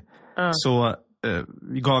helt ärlig. Så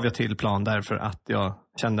gav jag till plan därför att jag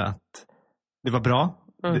kände att det var bra.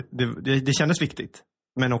 Det kändes viktigt.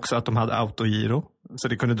 Men också att de hade autogiro. Så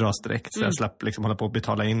det kunde dras direkt. Så jag slapp liksom hålla på att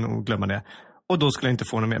betala in och glömma det. Och då skulle jag inte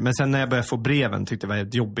få något mer. Men sen när jag började få breven tyckte jag det var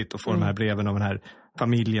jobbigt att få de här breven av den här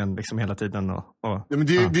familjen liksom hela tiden. Ja, men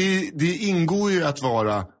det ingår ju att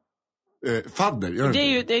vara fadder. Det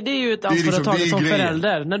är ju ett ansvar att ta det som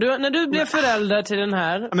förälder. När du blev förälder till den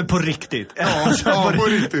här... Ja, men på riktigt.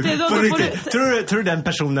 På riktigt. Tror du den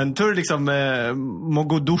personen, tror du liksom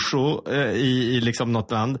Mogadishu i liksom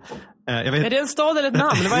något land? Jag vet. Är det en stad eller ett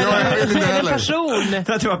namn? Är det en person? Jag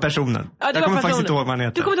tror det var personen. Ja, jag kommer faktiskt inte ihåg vad han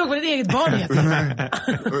heter. Du kommer inte ihåg vad ditt eget barn heter.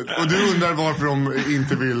 Och du undrar varför de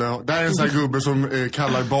inte ville. Det är en sån här gubbe som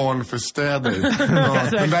kallar barn för städer.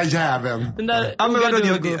 Den där jäveln.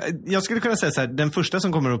 Jag skulle kunna säga så här, den första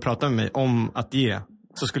som kommer att prata med mig om att ge,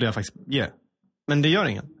 så skulle jag faktiskt ge. Men det gör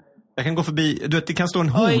ingen. Jag kan gå förbi, du vet, det kan stå en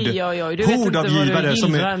hord av givare. Du vet inte vad du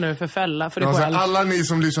gillrar nu för fälla för dig själv. Alla ni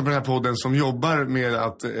som lyssnar på den här podden som jobbar med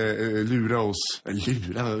att lura oss,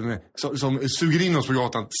 som suger in oss på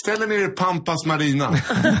gatan, ställer ner Pampas Marina.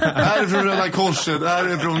 Är det från Röda Korset, är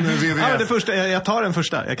det från WWF? Ja, det första, jag tar den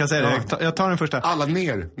första, jag kan säga det. Jag tar den första. Alla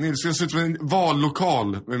ner. Det ska se ut som en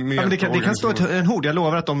vallokal. Men det kan stå en hord, jag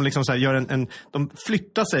lovar att de liksom så här gör de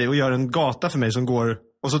flyttar sig och gör en gata för mig som går,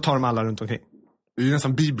 och så tar de alla runt omkring. Det är ju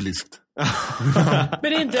nästan bibliskt.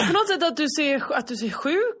 Men det är inte på något sätt att du ser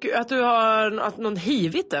sjuk, att du har någon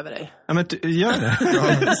hivigt över dig? Ja, men gör det.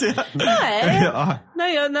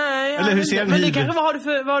 Nej. Eller hur ser men det kanske, vad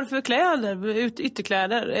har du för kläder?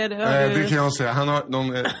 Ytterkläder? Det kan jag säga. Han har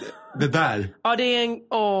det där. Ja, det är en...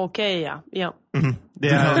 Okej, ja. Mm. Det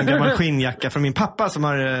är en gammal skinnjacka från min pappa som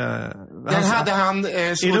har... Den hade han...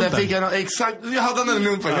 så där fick han... Exakt, jag hade den i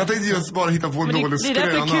lumpen. Jag tänkte just bara hitta på en dålig skröna.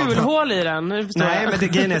 Det är därför kulhål i den. Nej,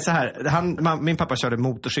 men grejen är så här. Min pappa körde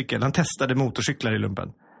motorcykel. Han testade motorcyklar i lumpen.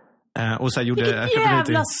 Och så gjorde vilket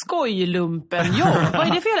jävla skojlumpen. Vad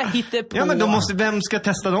är det för jävla hittepå? Ja, men vem ska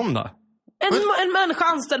testa dem då? En människa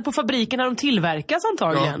anställd på fabriken när de tillverkas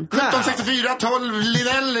antagligen. 1764, 12,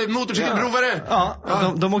 Lidell, motorcykelprovare.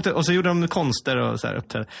 Ja. De åkte, och så gjorde de konster och så här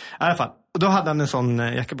uppträdde. I alla fall. Och då hade han en sån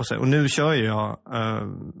jacka på sig. Och nu kör ju jag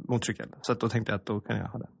motorcykel. Så att då tänkte jag att då kan jag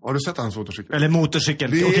ha det. Har du sett hans motorcykel? Eller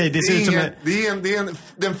motorcykel. Det ser ut som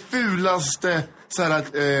den fulaste så här,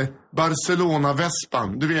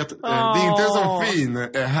 Barcelona-vespan. Du vet, det är inte en sån fin,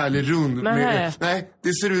 härlig rund. Nej,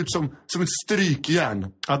 det ser ut som ett strykjärn.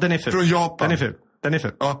 Ja, den är ful. Från Japan. Den är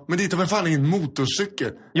ful. Ja, men det är väl fan ingen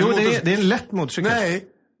motorcykel. Jo, det är en lätt motorcykel. Nej.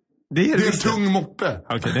 Det är en tung moppe.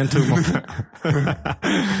 Okej, det är en tung moppe.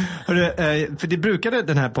 För det brukade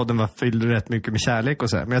den här podden vara fylld rätt mycket med kärlek och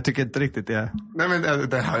så här, men jag tycker inte riktigt det. Nej, men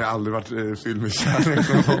det har jag aldrig varit fylld med kärlek.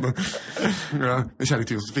 Med kärlek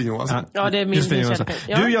till Josefin Johansson. Ja, det är min kärlek.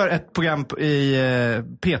 Du gör ett program i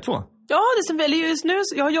P2. Ja, det som väl just nu.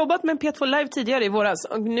 Jag har jobbat med P2 Live tidigare i våras.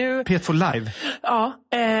 Och nu... P2 Live? Ja,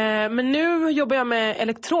 men nu jobbar jag med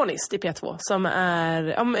elektroniskt i P2. Som är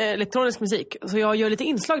elektronisk musik. Så jag gör lite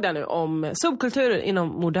inslag där nu om subkulturer inom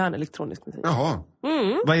modern elektronisk musik. Jaha.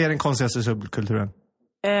 Vad är den konstigaste subkulturen?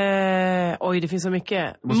 Oj, det finns så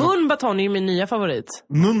mycket. Moonbaton är ju min nya favorit.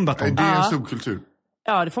 Moonbaton? Det är en subkultur.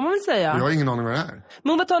 Ja, det får man väl säga. Jag har ingen aning vad det är.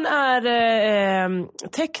 Moonbaton är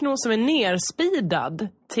techno som är nerspeedad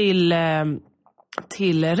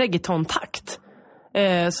till reggaeton-takt.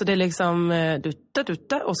 Så det är liksom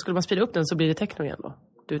dutta, och skulle man speeda upp den så blir det techno igen då.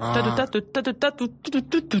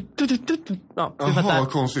 Ja, jaha,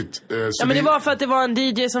 konstigt. Ja, men det var för att det var en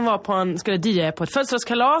DJ som var skulle DJa på ett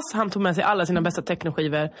födelsedagskalas. Han tog med sig alla sina bästa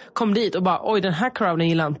technoskivor, kom dit och bara, oj, den här crowden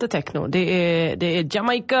gillar inte techno. Det är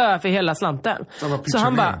Jamaica för hela slanten. Så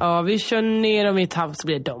han bara, ja, vi kör ner dem i ett hav så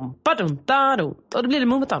blir det dum, och då blir det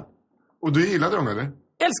Moonbaton. Och du gillade dem, eller?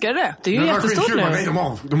 Älskar det. Det är ju jättestort nu. Nej,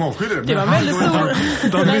 de avskydde det. Det var väldigt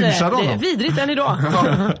stor. De lynchade honom. Det är vidrigt än idag.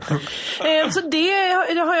 Så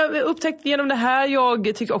det har jag upptäckt genom det här.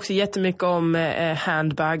 Jag tycker också jättemycket om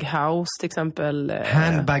Handbag House till exempel.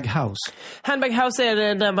 Handbag House? Handbag House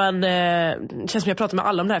är där man... känns som jag pratar med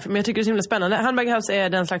alla om det här, men jag tycker det är så himla spännande. Handbag House är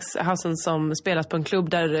den slags housen som spelas på en klubb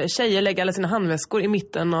där tjejer lägger alla sina handväskor i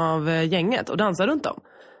mitten av gänget och dansar runt dem.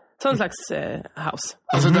 Sån slags house.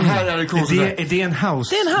 Alltså det här är konstigt. Är det en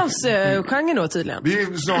house? Det är en house-genre då tydligen. Det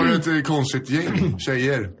är snarare ett konstigt gäng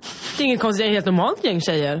tjejer. Det är inget konstigt, det är ett helt normalt gäng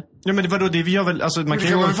tjejer. Ja, men vadå, det vi gör väl, alltså man kan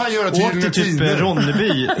ju fan göra åk till typ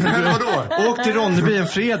Ronneby. Vadå? Åk till Ronneby en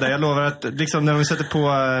fredag, jag lovar att liksom när de sätter på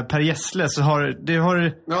Per Gessle så det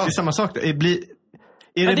är samma sak. Är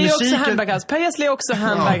det är musiken... också Handbag House. Per Gessle är också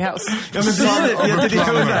Handbag House. Ja, men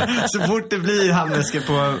det så fort det blir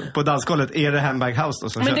handväskor på dansgolvet, är det Handbag House då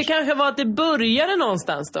som men körs? det kanske var att det började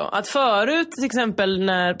någonstans då. Att förut till exempel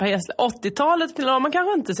när Per Gessle 80-talet la man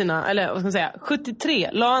kanske inte sina, eller vad ska man säga, 73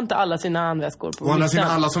 la inte alla sina handväskor på mitten.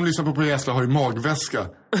 Alla som lyssnar på Per Gessle har ju magväska.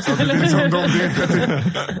 Så det liksom, det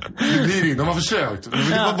blir inte, de har försökt.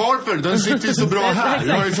 Ja. Varför? Den sitter ju så bra här.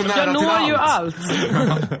 Jag är så nära jag når ju allt.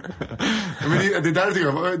 Men det där tycker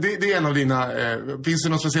jag, det är en av dina, finns det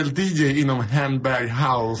någon speciell DJ inom Handbag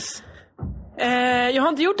House? Jag har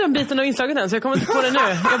inte gjort den biten av inslaget än, så jag kommer inte på det nu.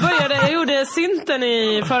 Jag gjorde synten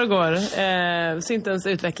i förrgår. Syntens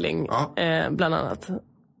utveckling, bland annat.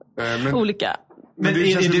 Olika. Men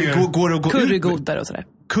går det att gå currygotar och sådär.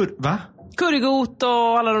 Va? Currygot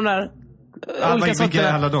och alla de där olika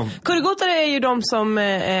sorter. Alla de? Currygotar är ju de som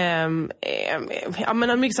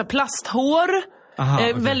har mycket så plasthår.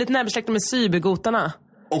 Väldigt närbesläktade med cybergotarna.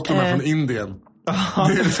 Och de är från Indien.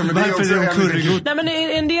 Det är liksom, varför är de currygot? Nej, men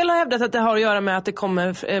en del har hävdat att det har att göra med att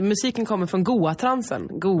musiken kommer från Goa-transen.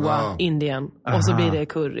 Goa, Indien. Och så blir det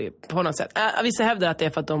curry på något sätt. Vissa hävdar att det är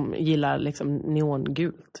för att de gillar liksom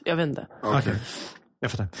neongult. Jag vet inte. Okej.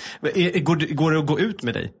 Jag fattar. Går det att gå ut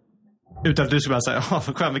med dig? Utan att du skulle bara säga,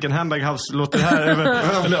 skön, vilken Handbag House låter det här?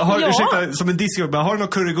 Eller ursäkta, som en disco, bara, har du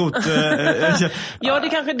något currygot? Ja, det är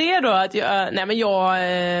kanske det då. Att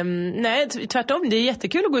nej, tvärtom, det är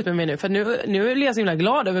jättekul att gå ut med mig nu. För nu är jag så himla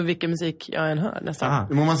glad över vilken musik jag än hör nästan.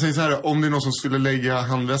 Men man säger så här, om det är någon som skulle lägga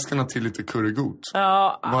handväskarna till lite currygot.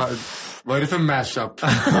 Vad är det för mashup?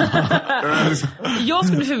 Jag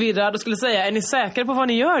skulle bli förvirrad och skulle säga, är ni säkra på vad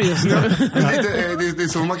ni gör just nu? Det är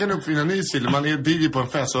så man kan uppfinna en ny stil. Man är DJ på en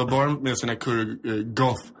fest och bara med sina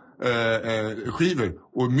curry-goth skivor.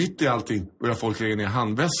 Och mitt i allting börjar folk lägga ner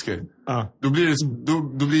handväskor. Då blir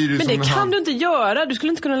det men som det kan du inte göra. Du skulle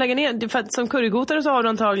inte kunna lägga ner. För att som currygotare så har du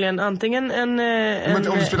antagligen antingen men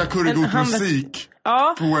om du spelar currygot-musik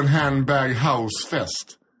på en Handbag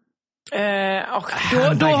House-fest.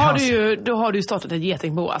 Då har du ju startat ett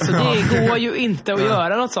getingbo. Alltså det går ju inte att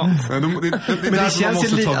göra något sånt. Men det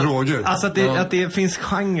känns ju ta droger. Alltså att det finns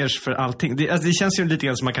genrer för allting. Det känns ju lite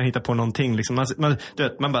grann som man kan hitta på någonting liksom.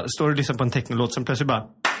 Man bara står och lyssnar på en technolåt som plötsligt bara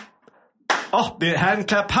det är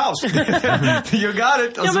handclap house. You got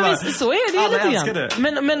it. Ja, men visst, så är det ju lite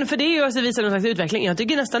grann. Men för det är ju också visar någon slags utveckling. Jag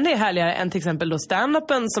tycker nästan det är härligare än till exempel då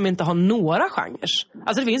stand-upen som inte har några genrer.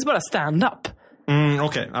 Alltså det finns bara stand-up.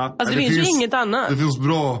 Okej. Alltså det finns ju inget annat. Det finns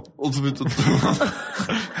bra.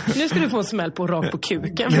 Nu ska du få en smäll på rakt på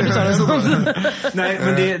kuken för du sa det så. Nej,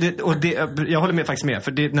 men jag håller faktiskt med.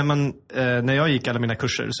 För när jag gick alla mina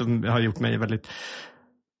kurser som har gjort mig väldigt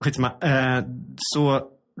skitsamma, så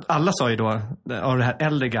alla sa ju då av det här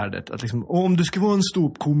äldre gardet att liksom, om du ska vara en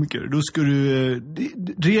ståuppkomiker, då ska du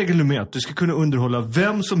regeln med att du ska kunna underhålla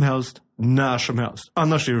vem som helst när som helst.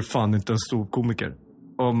 Annars är du fan inte en ståuppkomiker.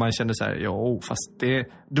 Och man kände så här, fast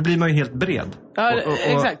då blir man ju helt bred. Ja,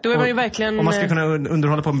 exakt. Då är man ju verkligen... Och man ska kunna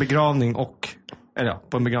underhålla på en begravning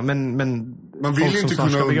på en begravning. Men man vill inte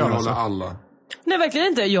kunna underhålla alla. Nej, verkligen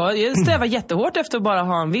inte. Jag strävar jättehårt efter att bara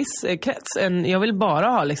ha en viss krets. Jag vill bara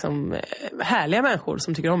ha liksom härliga människor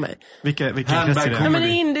som tycker om mig. Vilka krets är det? Ja,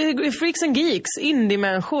 men freaks and geeks,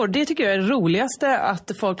 indie-människor. Det tycker jag är det roligaste,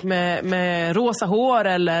 att folk med rosa hår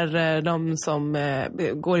eller de som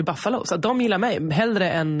går i Buffalo. Så att de gillar mig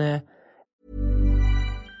hellre än...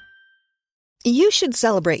 You should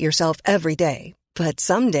celebrate yourself every day. But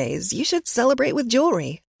some days you should celebrate with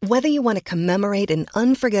jewelry. Whether you want to commemorate an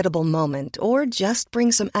unforgettable moment or just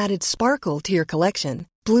bring some added sparkle to your collection,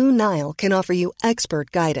 Blue Nile can offer you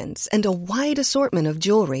expert guidance and a wide assortment of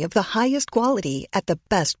jewelry of the highest quality at the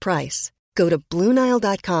best price. Go to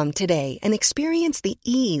BlueNile.com today and experience the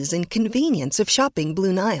ease and convenience of shopping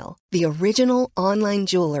Blue Nile, the original online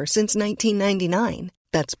jeweler since 1999.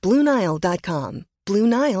 That's BlueNile.com.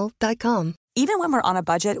 BlueNile.com. Even when we're on a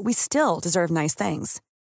budget, we still deserve nice things.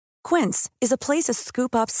 Quince is a place to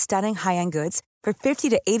scoop up stunning high-end goods for 50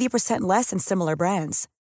 to 80% less than similar brands.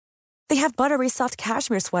 They have buttery soft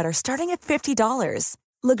cashmere sweaters starting at $50,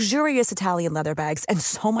 luxurious Italian leather bags, and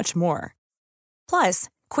so much more. Plus,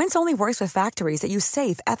 Quince only works with factories that use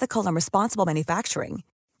safe, ethical, and responsible manufacturing.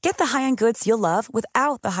 Get the high-end goods you'll love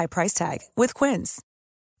without the high price tag with Quince.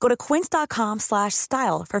 Go to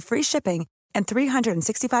quince.com/style for free shipping and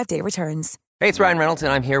 365-day returns. Hey, it's Ryan Reynolds,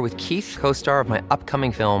 and I'm here with Keith, co-star of my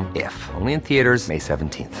upcoming film, If, only in theaters May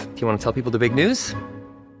 17th. Do you want to tell people the big news?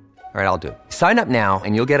 All right, I'll do it. Sign up now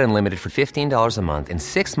and you'll get unlimited for $15 a month and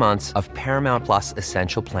 6 months of Paramount Plus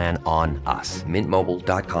Essential Plan on us.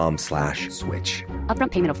 MintMobile.com/switch.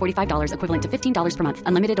 Upfront payment of $45 equivalent to $15 per month.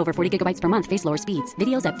 Unlimited over 40 gigabytes per month. Face lower speeds.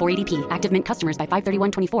 Videos at 480p. Active Mint customers by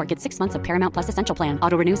 531.24 get 6 months of Paramount Plus Essential Plan.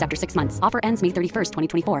 Auto renews after 6 months. Offer ends May 31st,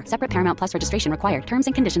 2024. Separate Paramount Plus registration required. Terms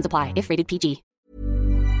and conditions apply if rated PG.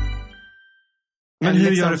 Men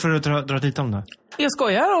hur gör du för att dra dit dem då? Jag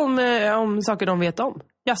skojar om saker de vet om.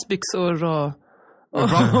 Jazzbyxor och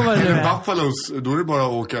vad det nu är. Buffalos, då är det bara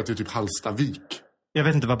att åka till typ Hallstavik. Jag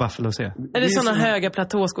vet inte vad Buffalos är. Det är såna höga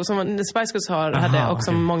platåskor som Spice Girls hade och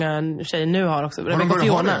som många tjejer nu har också. Rebecca och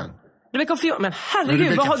Fiona. Rebecca och Fiona, men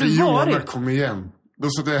herregud, vad har du varit? Rebecca kom igen. Då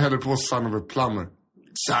satte jag hellre på Son of a Plumber.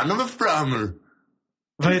 Son of a Plumber!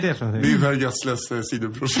 Vad är det för någonting? Det är Gessles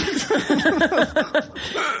sidoprojekt.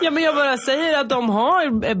 Ja, men jag bara säger att de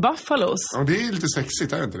har Buffalos. Ja, det är lite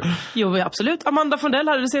sexigt, är det inte det? Jo, absolut. Amanda Fondell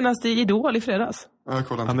hade det senast i Idol i fredags. Ja,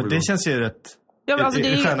 men det känns ju rätt... Ja, alltså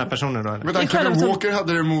det är sköna personer då, eller? Men Kevin Walker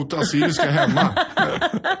hade det mot assyriska hemma.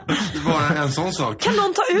 Det var en sån sak. Kan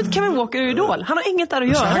någon ta ut Kevin Walker ur Idol? Han har inget där att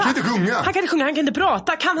göra. Han kan inte sjunga. Han kan inte sjunga, han kan inte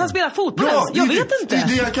prata. Kan han spela fotboll? Bra, jag vet inte. Det är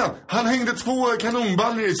det jag kan. Han hängde 2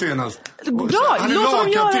 kanonballer senast. Bra, låt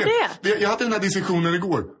honom göra det. Jag hade den här diskussionen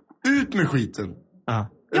igår. Ut med skiten.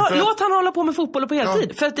 Ja, låt han hålla på med fotboll på heltid.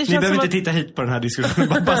 Ja. För att det ni behöver inte titta hit på den här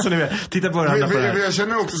diskussionen. Bara ni titta på varandra på det här. Jag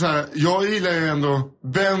känner också så här, jag gillar ju ändå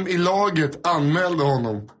vem i laget anmälde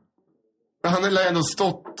honom. Han har ändå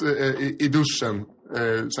stått i duschen.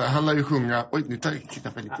 Så han lär ju sjunga. Oj, nu tittar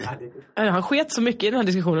jag lite. Han sket så mycket i den här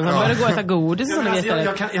diskussionen. Han började gå och äta godis.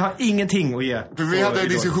 Jag har ingenting att ge. För vi hade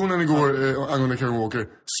diskussionen igår angående Kevin Walker.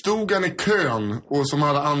 Stod han i kön och som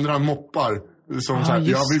alla andra moppar. Som så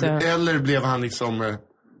här, eller blev han liksom...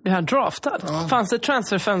 Blev han draftad? Ja. Fanns det ett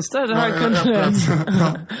transferfönster där han kunde...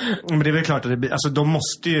 Men det är väl klart att det blir... Alltså de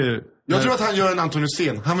måste ju... Jag tror att han gör en Anton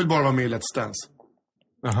Hysén. Han vill bara vara med i Let's Dance.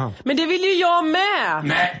 Aha. Men det vill ju jag med.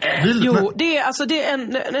 Nej. Jo, det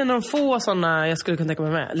är en av de få sådana jag skulle kunna tänka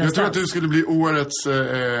mig med. Jag tror att du skulle bli årets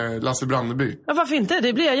Lasse Brandeby. Ja, varför inte?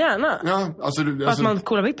 Det blir jag gärna. Ja, alltså, att man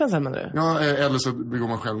kollar vippen sen, menar du? Ja, eller så begår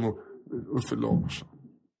man självmord. Uffe Larsson.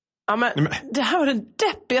 Ja, men det här var det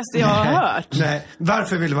deppigaste jag har hört. Nej,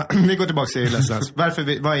 varför vill man... Vi går tillbaka till Let's Dance.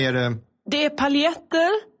 Vad är det? Det är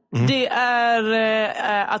paljetter. Det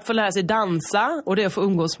är att få lära sig dansa. Och det är att få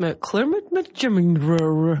umgås med Clement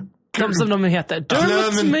McGrimmer. De som de heter.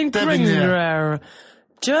 Dermot McGrimmer.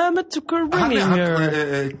 Dermot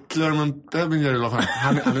McGrimmer. Clement McGrimmer i alla fall.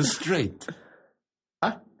 Han är straight.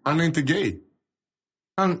 Han är inte gay.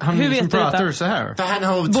 Han hur vet pratar så här? För han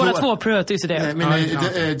har båda två pratar ju så det. Men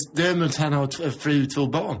Dermot, han har fru 2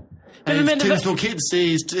 barn. Till 2 kids.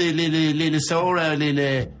 Lille Sora och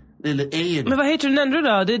lille Ian. Men vad heter den ändå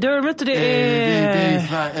då? Det är Dermot och det är...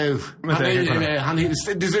 Han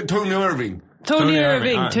är Tony Irving. Tony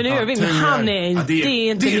Irving. Han är... Det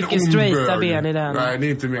är inte mycket straighta ben i den. Nej, det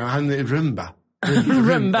är inte mer. Han är rumba.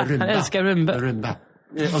 Han älskar rumba.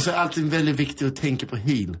 Och så är alltid väldigt viktigt att tänka på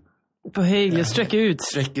heel. På heel, sträcka ut.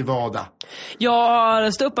 Sträcka vada. Jag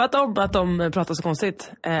har stoppat om att de pratar så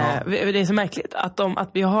konstigt. Det är så märkligt att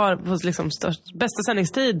vi har på liksom bästa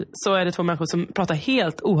sändningstid så är det 2 människor som pratar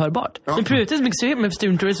helt ohörbart. Men pröjt är mycket med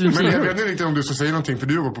studenters. Men jag vet inte om du ska säga någonting, för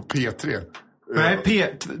du jobbar på P3. Nej,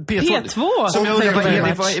 P2. Som jag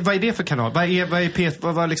undrar, vad är det för kanal? Vad är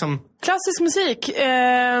P2? Vad liksom... Klassisk musik,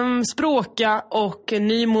 språka och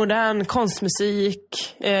ny modern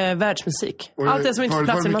konstmusik, världsmusik. Allt det som inte får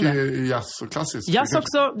plats i landet. Mycket jazz och klassiskt. Jazz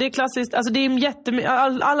också, det är klassiskt. Alltså det är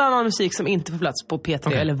all annan musik som inte får plats på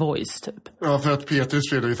P3 eller Voice typ. Ja, för att P3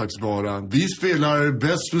 spelar ju faktiskt bara vi spelar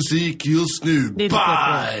bäst musik just nu. Det är inte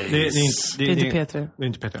P3. Det är inte P3. Det är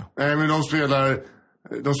inte P3. Nej, men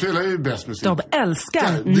de spelar ju bäst musik. De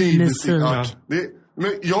älskar ny musik. Ja.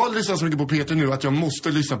 Men jag lyssnar så mycket på P3 nu att jag måste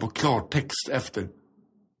lyssna på klartext efter.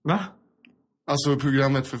 Va? Alltså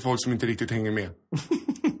programmet för folk som inte riktigt hänger med.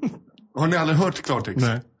 Har ni aldrig hört klartext?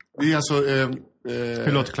 Nej. Det är alltså...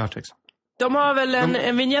 Hur låter klartext? De har väl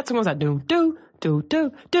en vignett som går så här...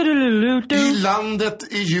 I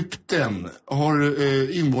landet Egypten har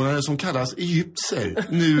invånare som kallas egypter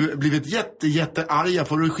nu blivit jättearga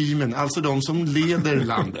på regimen. Alltså de som leder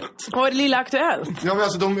landet. Och är det lilla Aktuellt? Ja, men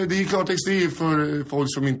alltså det är klartext, det är för folk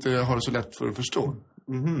som inte har så lätt för att förstå.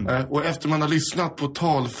 Och efter man har lyssnat på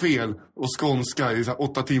talfel och skånska i så här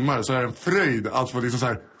 8 timmar så är det en fröjd att få liksom så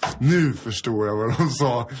här, nu förstår jag vad de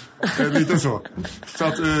sa. Lite så. Så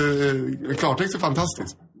att klartext är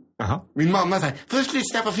fantastiskt. Aha. Min mamma säger, först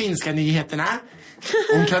lyssna på finska nyheterna.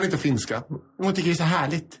 Hon kan inte finska. Hon tycker det är så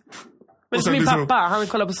härligt. Men som min pappa, han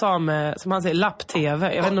kollar på som han säger,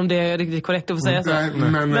 lapp-tv. Jag vet inte om det är riktigt korrekt att få säga så.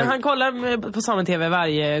 Men han kollar på Same-tv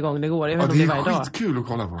varje gång det går. Jag vet inte om det är varje dag. Skitkul att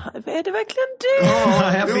kolla på. Är det verkligen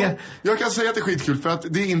det? Ja, jag kan säga att det är skitkul för att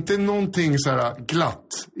det är inte någonting så här glatt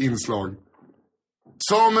inslag.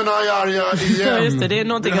 Samerna är arga igen. Ja, just det. Det är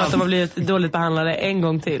någonting att de har blivit dåligt behandlade en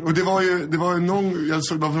gång till. Och det var ju någon, jag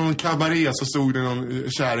såg bara från någon kabaré så stod det någon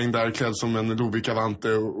kärring där klädd som en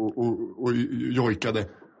Lovikka-vante och jojkade.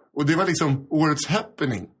 Och det var liksom årets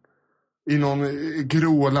happening. I någon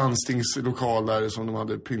grå landstingslokal där som de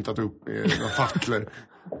hade pyntat upp med några facklor.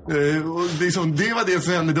 Och liksom, det var det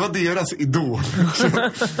som hände, det var deras idol.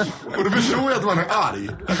 Och då förstår jag att man är arg.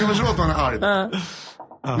 Jag kan förstå att man är arg.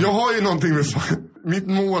 Jag har ju någonting med mitt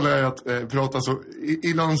mål är att prata så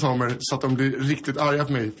illa om samer så att de blir riktigt arga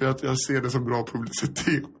på mig. För att jag ser det som bra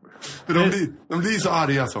publicitet. För de blir så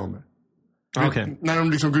arga samer. Okay. När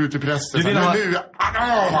de liksom går ut i pressen. Du vill ha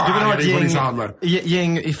ett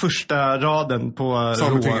gäng i första raden på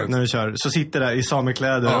Rå när du kör. Så sitter där i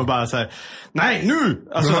samekläder och bara så här, nej nu!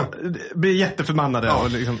 Alltså blir jätteförbannade. Ja. Och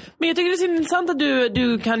liksom. Men jag tycker det är så intressant att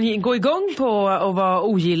du kan gå igång på att vara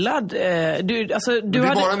ogillad. Det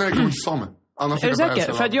är bara när det går till samer. Annars är du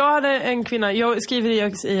säker? För att jag hade en kvinna, jag skriver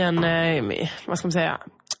i en, vad ska man säga,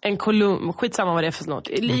 en kolumn, skitsamma vad det är för något.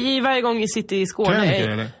 I varje gång jag sitter i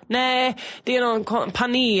Skåne. Nej, det är någon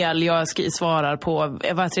panel jag svarar på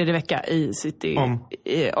var 3:e vecka i City.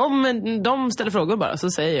 Om de ställer frågor bara så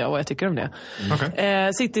säger jag vad jag tycker om det.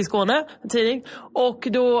 City i Skåne, tidning. Och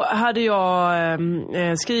då hade jag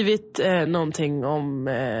skrivit någonting om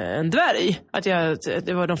en dvärg.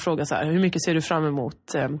 Det var de frågade så här, hur mycket ser du fram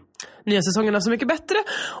emot nya säsongen av Så mycket bättre?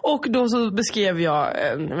 Och då så beskrev jag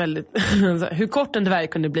väldigt hur kort en dvärg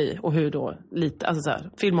kunde bli och hur då lite, alltså så här,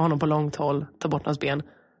 filma honom på långt håll, ta bort hans ben.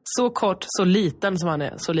 Så kort, så liten som han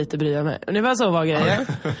är, så lite bryr jag mig. Ungefär så var grejen.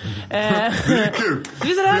 Det är kul.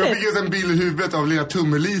 Jag fick ju en bild i huvudet av lilla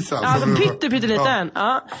Tummelisa. Alltså pytteliten.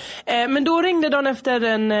 Ja. Men då ringde dagen efter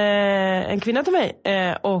en kvinna till mig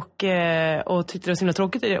och tyckte det var så himla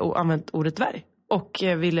tråkigt att använt ordet dvärg. Och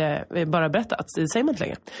ville bara berätta att det säger man inte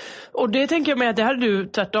längre. Och det tänker jag mig att det hade du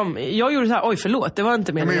tvärtom. Jag gjorde så här, oj förlåt, det var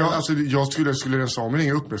inte meningen. Jag skulle den samen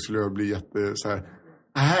ringa upp mig skulle jag bli jätte så här.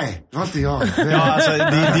 Nej, det var inte jag. Ja, alltså,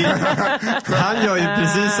 han gör ju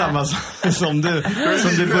precis samma som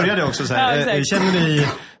du började också så här. Ja, känner ni,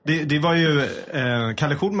 det var ju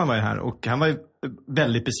Kalle Schulman var ju här och han var ju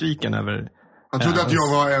väldigt besviken över. Han trodde att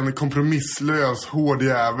jag var en kompromisslös hård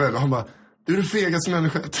jävel och han bara, du är den fegaste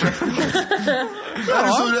människa.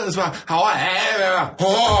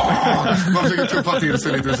 Man försöker tuffa till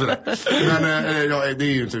sig lite sådär. Men det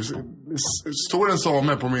är ju inte. Står en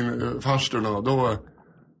same på min farstun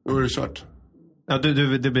då är det kört. Ja,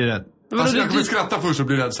 du blir rädd. Alltså, jag kommer skratta först och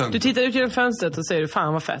blir rädd sen. Du tittar ut genom fönstret och säger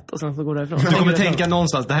fan vad fett och sen så går du därifrån. Du kommer tänka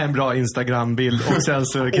någonstans, det här är en bra Instagram-bild och sen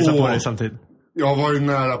så kissa på dig samtidigt. Jag var ju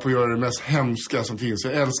nära på att göra det mest hemska som finns.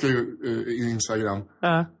 Jag älskar ju Instagram.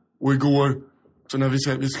 Och igår, så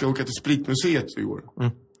när vi ska åka till Spritmuseet igår,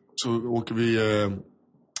 så åker vi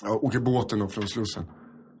åker båten från Slussen.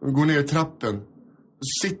 Vi går ner i trappen.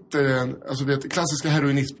 Sitter en, alltså vet, klassiska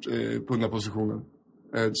heroinist på den där positionen.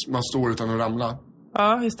 Man står utan att ramla.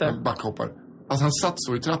 Ja, just det. Backhoppar. Alltså han satt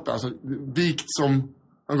så i trappen, alltså vikt som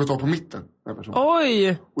han gått av på mitten.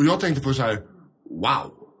 Oj! Och jag tänkte på så här,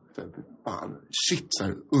 wow. fan, shit, så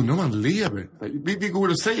här, undrar om han lever. Vi går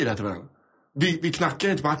och säger det till varandra. Vi knackar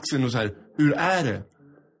inte på axeln och så här, hur är det?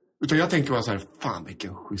 Utan jag tänker bara så här, fan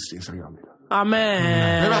vilken schysst Instagram. Amen.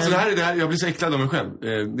 Men alltså det här, jag blir så äcklad av mig själv.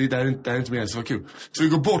 Det är inte mer än så var kul. Så vi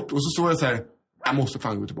går bort och så står jag så här, jag måste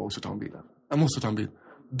fan gå tillbaka och ta en bild. Jag måste ta en bild.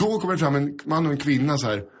 Då kommer det fram en man och en kvinna så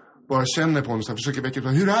här, bara känner på honom så här, försöker väcka upp,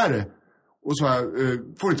 hur är det? Och så här,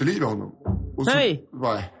 får inte liv av honom. Och så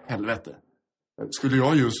bara, helvete. Skulle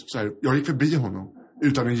jag just så här, jag gick förbi honom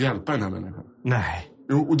utan att hjälpa den här människan. Nej.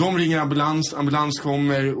 Jo, och de ringer ambulans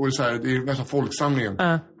kommer och så här, det är värsta folksamlingen.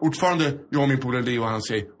 Fortfarande, jag och min polare Leo och han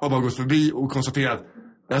säger, har bara gått förbi och konstaterat,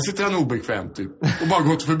 där sitter han obekvämt typ. Och bara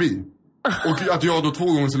gått förbi. Och att jag då 2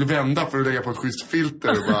 gånger skulle vända för att lägga på ett schysst filter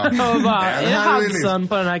och bara... är det halsen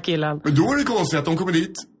på den här killen? Men då är det konstigt att de kommer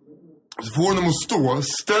dit, så får honom att stå,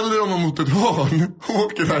 ställer honom mot ett hörn och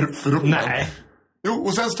åker därifrån. Nej. Jo,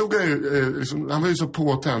 och sen stod han ju, liksom, han var ju så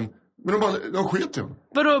påtänd. Men de sket i honom.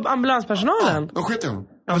 Vadå, ambulanspersonalen? Ja, de sket i honom.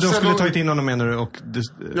 Ja, de skulle tagit in honom menar du och...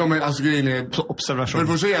 Ja, men alltså grejen är... Observation. För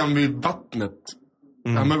det första är han vid vattnet.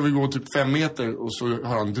 Han behöver gå typ 5 meter och så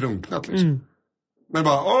har han drunknat liksom. Men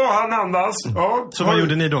bara, han andas. Så vad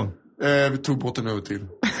gjorde ni då? Vi tog båten över till.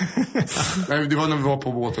 Nej, det var när vi var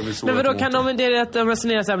på båten. Men vadå, kan de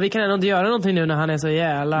resonera så här, vi kan ändå inte göra någonting nu när han är så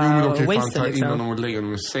jävla... Jo, men de kan ju fan ta liksom. in honom och lägga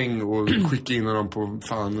honom i säng och skicka in honom på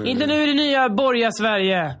fan... Inte nu i det nya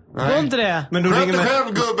Borga-Sverige. Gå inte det. Men då ringer själv,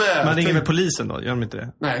 gubbe! Man ringer med polisen då, gör de inte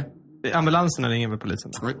det? Nej. Ambulanserna ringer med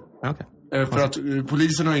polisen då? Nej. Okay. För att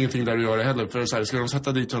polisen har ingenting där att göra heller. För så här, ska de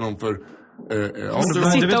sätta dit honom för... det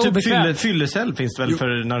är väl typ fyllecell finns det väl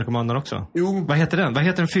för narkomaner också? Jo. Vad heter den? Vad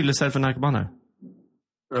heter en fyllecell för narkomaner?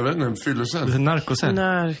 Jag vet inte, en fyllecell. Narkocell.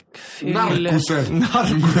 Narkocell.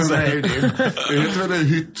 Nej, det heter väl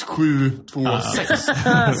hytt 726.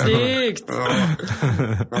 Snyggt.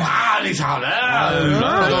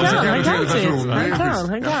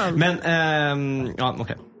 Han kan. Men, ja,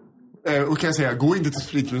 okej. Och kan jag säga, gå inte till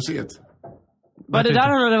Spritmuseet. Var det där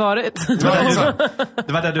han hade varit?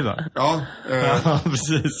 Det var där du var? Ja. Ja,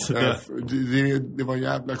 precis. Det var en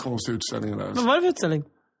jävla konstig utställning där. Vad var det för utställning?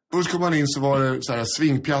 Först kom man in så var det så här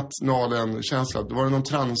svingpjatt, Nalen-känsla. Då var det någon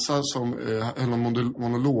transa som höll någon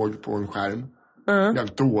monolog på en skärm.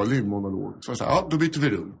 Jävligt dålig monolog. Så var det så här, ja, då byter vi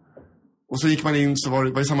rum. Och så gick man in så var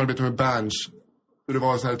det i samarbete med Berns. Det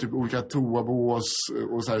var så här typ olika toabås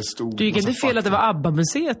och så här stod. Du gick inte fel att det var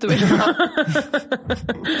ABBA-museet, du vet.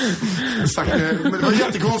 Men det var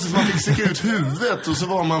jättekonstigt, man fick sticka ut huvudet och så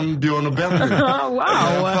var man Björn och Benny. Wow.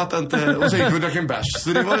 Jag fattar inte. Och så gick vi och drack en bärs. Så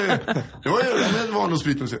det var ju en vanlig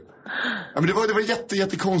spritmuseet. Ja, men det var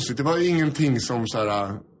jättekonstigt. Det var ingenting som så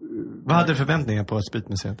här... Vad hade du förväntningar på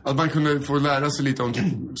Spritmuseet? Att man kunde få lära sig lite om,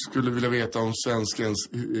 skulle vilja veta om svenskens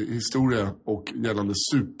historia och gällande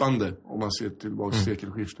supande, om man ser tillbaka till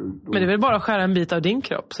sekelskiftet. Men det är väl bara att skära en bit av din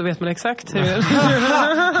kropp, så vet man exakt hur...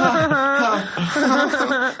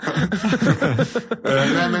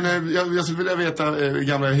 Nej, men jag skulle vilja veta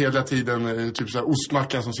gamla hela tiden, typ så här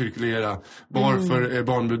ostmackan som cirkulerar, varför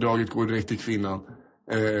barnbidraget går direkt till kvinnan,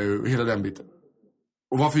 hela den biten.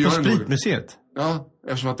 Och varför gör den Spritmuseet? Ja,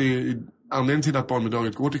 eftersom att det är anledningen till att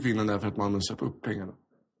barnbidraget går till kvinnan är för att mannen köper upp pengarna.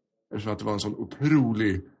 Eftersom att det var en sån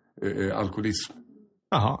otrolig alkoholism.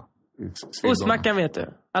 Jaha. Ostmackan vet du?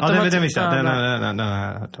 Den visste jag. Den har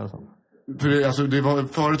jag hört talas om. För alltså, det var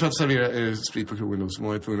förut att servera sprit på krogen då, så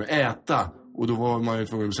man var tvungen att äta. Och då var man ju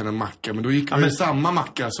tvungen att sända en macka. Men då gick man samma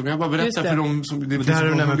macka som jag bara berättade för dem. Som, det här har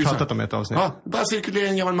du nämligen pratat om ett avsnitt. Ja, bara cirkulera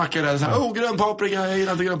en gammal macka där. Så grön paprika, jag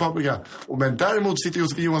gillar inte grön paprika. Men däremot sitter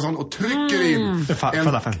Josefin Johansson och trycker in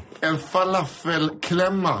en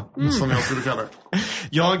falafelklämma, som jag skulle kalla det.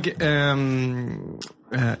 Jag,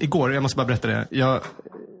 igår, jag måste bara berätta det. Jag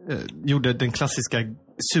gjorde den klassiska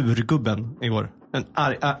surgubben igår. En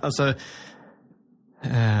arg, alltså...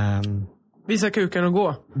 Visa kuken och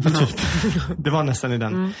gå. Typ. Det var nästan i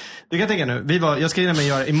den. Du kan tänka nu, jag ska nämligen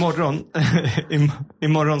göra imorgon.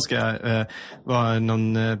 Imorgon ska jag vara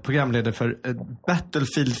någon programledare för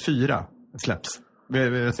Battlefield 4 släpps.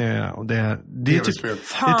 Vet ni, och det är typ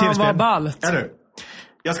fan vad ballt. Ja, du.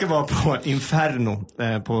 Jag ska vara på Inferno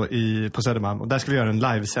på Södermalm. Och där ska vi göra en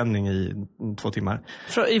livesändning i 2 timmar.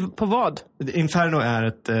 På vad? Inferno är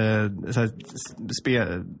ett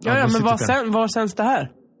spel. Ja, men var sänds det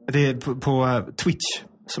här? Det är på Twitch,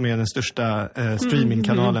 som är den största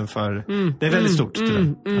streamingkanalen för... Det är väldigt stort.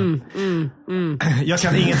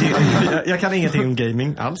 Jag kan ingenting om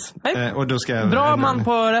gaming alls. Och då ska bra man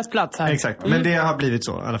på rätt plats här. Exakt, men det har blivit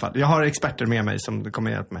så i alla fall. Jag har experter med mig som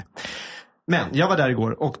kommer hjälpa mig. Men jag var där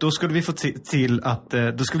igår och då skulle vi få till att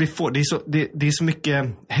då skulle vi få, det är så mycket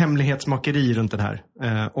hemlighetsmakeri runt den här.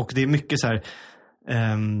 Och det är mycket så här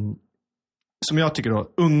som jag tycker då,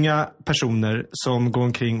 unga personer som går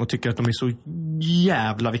omkring och tycker att de är så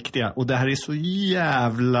jävla viktiga. Och det här är så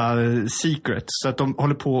jävla secret. Så att de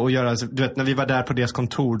håller på att göra, du vet, när vi var där på deras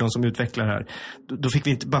kontor, de som utvecklar det här, då fick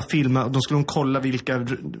vi inte bara filma, de skulle kolla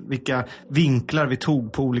vilka vinklar vi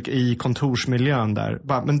tog på olika, i kontorsmiljön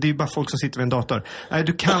där. Men det är bara folk som sitter vid en dator. Nej,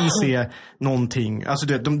 du kan se någonting. Alltså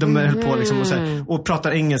du vet, de höll på liksom och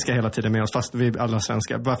pratar engelska hela tiden med oss, fast vi är alla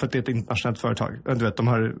svenska. Bara för att det är ett internationellt företag. Du vet, de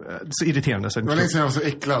har så irriterande. Det var länge sedan jag var så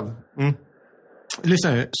äcklad.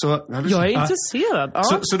 Lyssna nu. Så, jag är intresserad.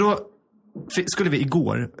 Ja. Så då skulle vi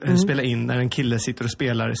igår spela in när en kille sitter och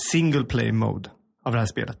spelar single play mode av det här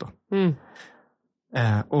spelet då.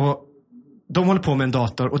 Och de håller på med en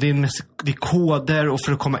dator och det är koder och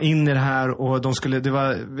för att komma in i det här och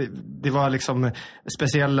det var liksom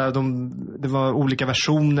speciella, det var olika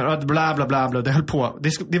versioner och bla bla bla bla. Det höll på.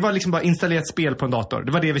 Det var liksom bara installerat spel på en dator.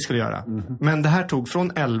 Det var det vi skulle göra. Men det här tog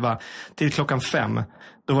från 11 till klockan 5.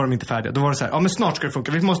 Då var de inte färdiga. Då var det så här, ja men snart ska det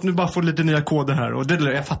funka. Vi måste nu bara få lite nya koder här. Och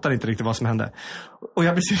jag fattar inte riktigt vad som hände. Och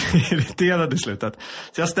jag blir så irriterad i slutet.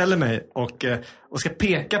 Så jag ställer mig och ska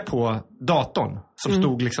peka på datorn. Som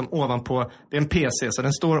stod liksom ovanpå, det är en PC så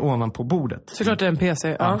den står ovanpå bordet. Såklart det är en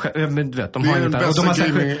PC, ja. Men du vet, de det har är inget den bästa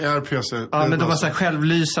gaming-PC. Ja, men de har så här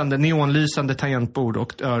självlysande, neonlysande tangentbord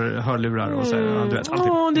och hörlurar och så här, du vet,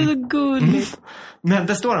 allting. Det är så gulligt. Men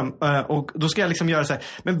där står de och då ska jag liksom göra så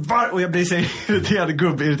här, och jag blir så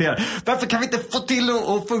irriterad. Varför kan vi inte få till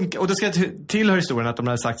att funka? Och då ska jag tillhöra historien att de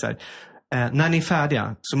hade sagt så här, när ni är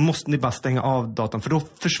färdiga så måste ni bara stänga av datorn för då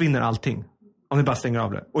försvinner allting. Om ni bara stänger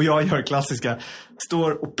av det. Och jag gör klassiska,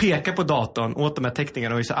 står och pekar på datorn åt de här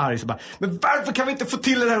teckningarna och är så arg så bara, men varför kan vi inte få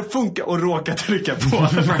till det här att funka? Och råka trycka på.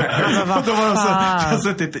 Då var de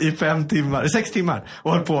suttit i 6 timmar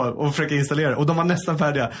och höll på och försöka installera. Och de var nästan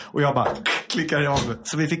färdiga. Och jag bara klickar av.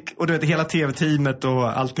 Så vi fick, och du vet, hela tv-teamet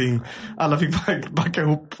och allting, alla fick backa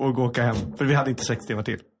ihop och åka hem. För vi hade inte 6 timmar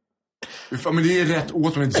till. Ja, men det är rätt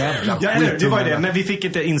åt med en jävla skit. Det var det, men vi fick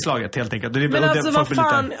inte inslaget helt enkelt. Men alltså vad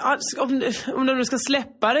fan, om de ska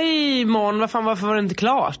släppa det imorgon, varför var det inte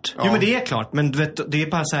klart? Ja. Jo, men det är klart, men du vet, det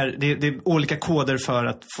är bara så här, det är olika koder för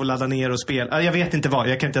att få ladda ner och spela. Jag vet inte vad,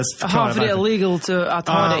 jag kan inte ens förklara. För det är legal att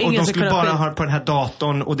ha det. Och de skulle bara ha på den här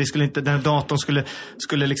datorn och det skulle inte, den här datorn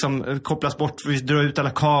skulle liksom kopplas bort för att dra ut alla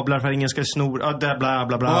kablar för att ingen ska snor. Bla bla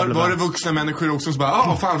bla bla. Var det vuxna människor också som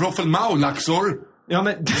bara, fan, Roffel Mau, laxor? Ja,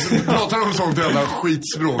 men pratar de om sånt jävla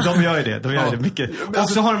skitspråk? De gör ju det, mycket. Och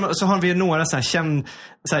så har vi några så här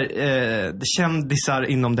kändisar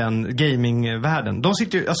inom den gamingvärlden. De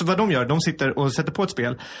sitter ju, alltså vad de gör, de sitter och sätter på ett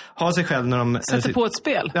spel, har sig själv när de sätter på ett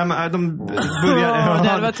spel. Ja, men de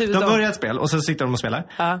börjar ett spel och så sitter de och spelar.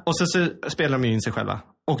 Och så spelar de in sig själva.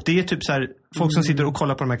 Och det är typ så här, folk som sitter och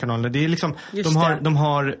kollar på de här kanalerna, det är liksom de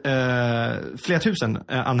har flera tusen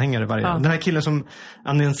anhängare varje. Den här killen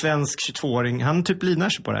han är en svensk 22-åring, han typ livnär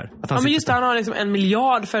sig på det här. Men just det, han har liksom 1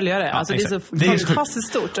 miljard följare. Alltså det är så fantastiskt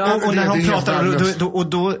stort. Och när de pratar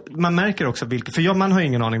då man märker också vilka, för man har ju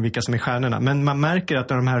ingen aning vilka som är stjärnorna, men man märker att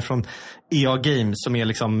de här från EA Games som är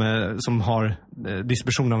liksom som har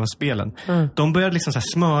distribution av spelen, de börjar liksom så här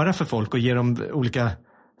smöra för folk och ge dem olika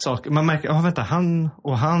saker. Man märker, vänta, han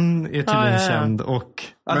är tydligen känd och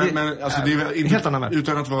men alltså det är inte, helt annan,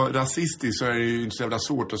 utan att vara rasistisk så är det ju inte så jävla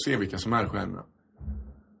svårt att se vilka som är stjärnorna.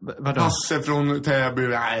 Vadå? Hasse från Täby,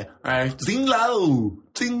 nej,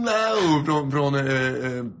 Tinglau från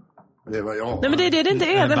det var jag. Nej, men det är det inte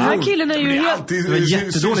är. Den här killen är ju helt... Det var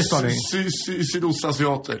jättedålig spaning.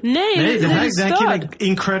 Sydostasiater. Nej, den här killen,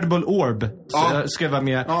 Incredible Orb, ska vara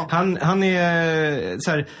med. Ja. Han är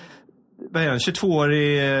så här, vad är han?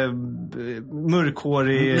 22-årig,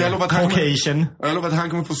 mörkhårig, Caucasian. Jag lovar att han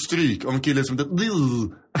kommer få stryk av en kille som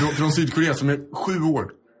heter från Sydkorea som är 7 år.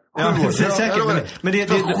 Ja, säkert. Men det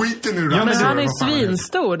skiten nu. Ja, men han är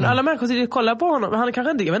svinstor. Alla människor sitter och kollar på honom. Men han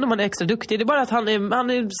kanske inte, jag vet inte om han är extra duktig. Det är bara att han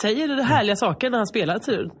säger härliga saker när han spelar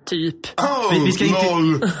typ.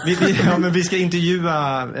 Vi ska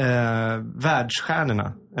intervjua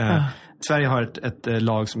världsstjärnorna. Sverige har ett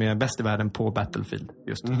lag som är bäst i världen på Battlefield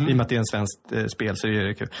just. I och med att det är en svenskt spel så är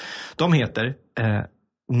det kul. De heter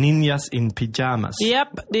Ninjas in Pyjamas.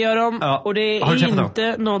 Japp, det gör de. Ja. Och det är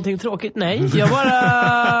inte någonting tråkigt. Nej, jag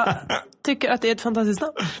bara tycker att det är ett fantastiskt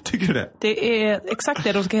namn. Tycker du det? Det är exakt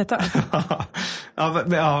det de ska heta.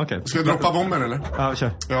 Okej. Ska jag droppa bomben eller? Ja,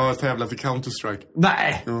 kör. Jag har tävlat i Counter-Strike.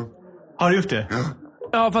 Nej! Ja. Har du gjort det? Ja.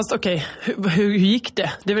 Ja, fast okej. Hur gick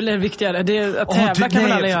det? Det är väl det viktigare. Det är, att tävla kan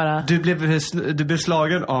man aldrig göra. Du blev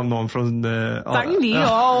slagen av någon från... Ja,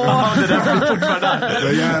 det där var fortfarande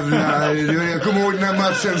där. Jävlar, jag kommer ihåg den här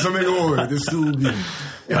matchen som igår. Det stod...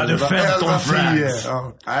 Jag hade 15 friends.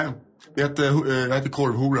 Ja, nej. Jag heter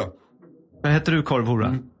Korvhora. Vad heter du,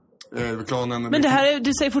 korvhora? Klanen. Men det här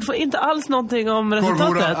du säger fortfarande inte alls någonting om resultatet.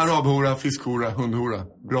 Korvhora, arabhora, fiskhora, hundhora.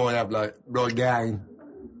 Bra gang.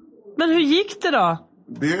 Men hur gick det då?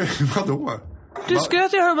 Vadå? Du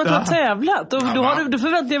skröt ju om att du har tävlat. Och då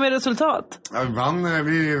förväntar jag mig resultat. Vi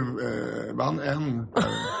vann en.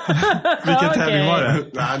 Vilken tävling var det?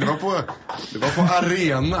 Nej, det var på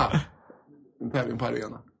Arena. En tävling på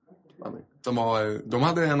Arena. De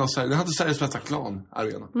hade Sveriges bästa klan,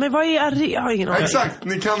 Arena. Men vad är Arena? Jag har ingen aning. Exakt,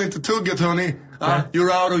 ni kan inte tugget, hörni.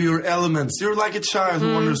 You're out of your elements. You're like a child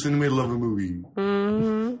who wanders in the middle of a movie.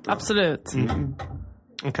 Absolut.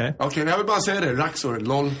 Okej, jag vill bara säga det. Raxor,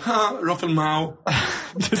 lol. Roffelmau.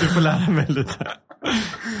 Du får lära mig lite.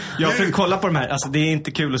 Jag får kolla på de här. Alltså det är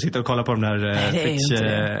inte kul att sitta och kolla på de där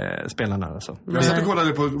Twitch-spelarna alltså. Jag satt och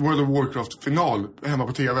kollade på World of Warcraft-final hemma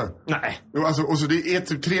på TV. Nej. Alltså, och så det är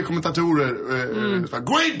typ 3 kommentatorer.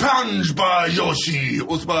 Great punch by Yoshi.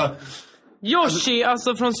 Och så bara... Yoshi,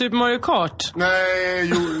 alltså från Super Mario Kart.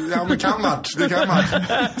 Nej, men det kan vara.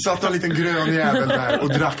 Satt en liten grön jävel där och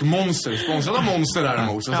drack Monster. Sponsrade av Monster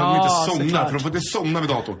däremot. Så att de inte somnar, för de får inte somna vid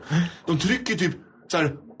datorn. De trycker typ så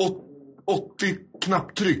här 80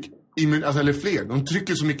 knapptryck. Eller fler. De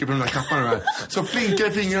trycker så mycket på de där knapparna där. Så flinkar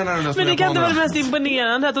fingrarna när de. Men det kan inte vara det mest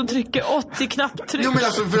imponerande att de trycker 80 knapptryck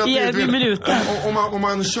i en minut. Om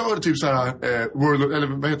man kör typ så här World, eller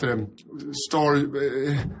vad heter det?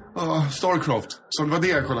 Starcraft. Som det var det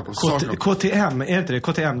jag kollade på. KTM, är inte det?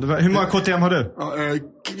 KTM. Hur många KTM har du?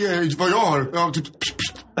 Vad jag har? Typ...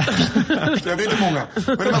 Jag vet inte många.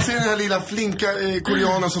 Men man ser den här lilla flinka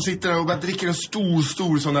koreanen som sitter där och bara dricker en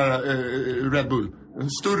stor sån där Red Bull. En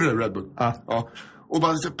större Red Bull. Ja. Och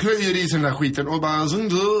bara plöjer i sig den där skiten. Och bara...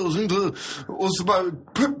 Och så bara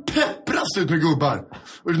peppras ut med gubbar.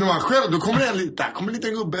 Och när man själv, då kommer där kommer en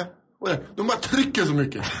liten gubbe. Och de bara trycker så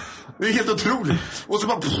mycket. Det är helt otroligt. Och så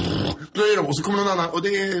bara plöjer de. Och så kommer någon annan. Och det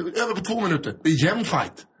är över på 2 minuter. Det är jämn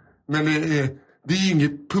fight. Men det är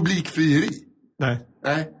inget publikfrieri. Nej.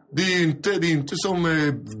 Det är inte som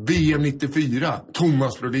VM 94.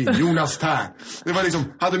 Thomas Brodin, Jonas Tern. Det var liksom,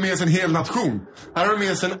 hade med sig en hel nation. Här har de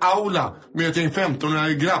med sig en aula med ett gäng 15-åriga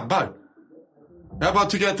grabbar. Jag bara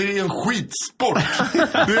tycker att det är en skitsport. Det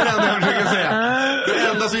är det enda jag försöker säga. Det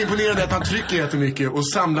enda som imponerar är att han trycker jättemycket och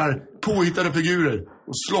samlar påhittade figurer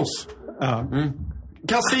och slåss.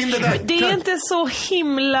 Kasta in det där. Det är inte så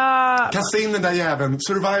himla... Kasta in den där jäveln.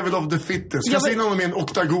 Survival of the fittest. Kasta in honom med en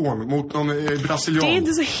oktagon mot någon brasilian. Det är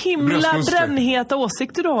inte så himla brännheta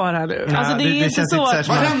åsikter du har här nu. Alltså det är inte så...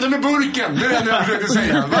 Vad hände med burken? Det är det jag försöker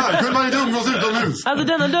säga. Kunde man inte umgås utomhus? Alltså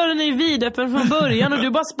denna dörren är ju vidöppen från början och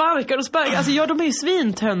du bara sparkar och sparkar. Alltså de är ju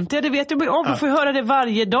svintöntiga. Det vet jag om. Du får höra det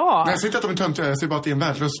varje dag. Nej, jag säger inte att de är töntiga. Jag säger bara att det är en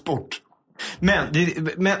värdelös sport. Men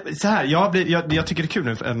så här, jag tycker det är kul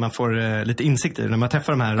nu att man får lite insikt i det när man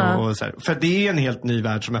träffar de här och så här. För det är en helt ny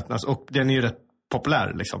värld som öppnas och den är ju rätt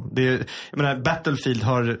populär liksom. Jag menar, Battlefield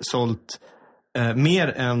har sålt mer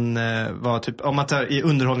än vad typ, om man tar i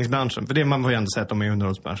underhållningsbranschen, för det man får ju ändå säga att de är i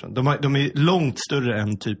underhållningsbranschen. De är långt större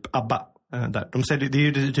än typ ABBA. Där. De säljer, det är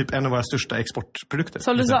ju typ en av våra största exportprodukter.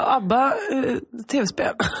 Så du sa ABBA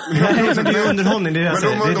tv-spel? Nej, men det är underhållning. Det är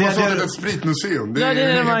men de har sålt ett spritmuseum. Det är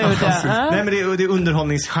det man gjort. Nej, men det är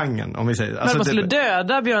underhållningsgenren, om vi säger. Alltså, man skulle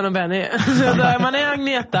döda Björn och Benny. Man är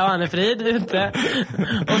Agneta och Annefrid ute.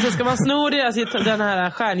 Och så ska man sno den här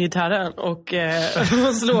stjärngitarren och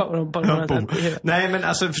slå dem på något sätt. Nej, men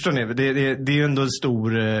alltså förstår ni, det är ju ändå en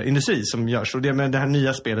stor industri som görs. Och det här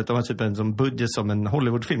nya spelet, de har typ en som budget som en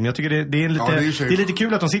Hollywoodfilm. Jag tycker det är lite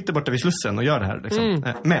kul att de sitter borta vid Slussen och gör det här liksom.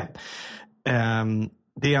 Men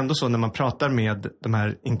det är ändå så när man pratar med de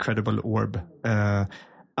här Incredible Orb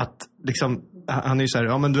att liksom, han är ju så här,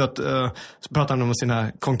 ja men du vet, så pratar han om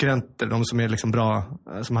sina konkurrenter, de som är liksom bra,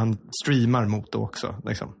 som han streamar mot då också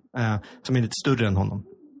liksom, som är lite större än honom.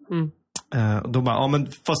 Och då bara, ja men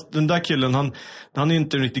fast den där killen han är ju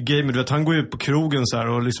inte en riktig gamer, du vet, han går ju ut på krogen så här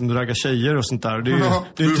och liksom raggar tjejer och sånt där. Det är ju,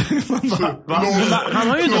 det är inte, han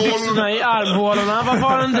har ju inte byxorna i armhålorna, vad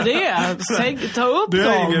var inte det? Ta upp det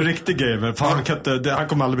är dem. ingen riktig gamer, för han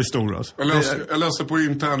kommer aldrig bli stor alltså. Jag läste på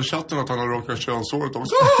internchatten att han har råkat könsåret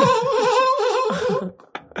också.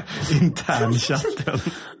 Internchatten.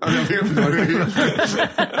 Ja, jag vet inte vad det är.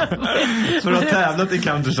 För att ha tävlat i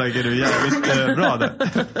Counter-Strike är du jävligt bra där.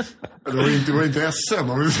 Det var inte SM.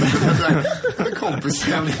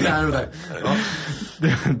 Kompistävlingar där. Ja.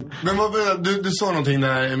 Men du sa någonting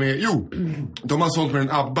där med... Jo, de har sålt med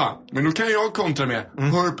en ABBA. Men då kan jag kontra med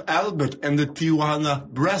Herb Albert and the Tijuana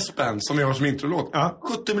Brass Band, som jag har som introlåt.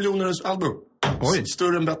 70 miljoners album. Oj.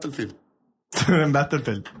 Större än Battlefield. Större än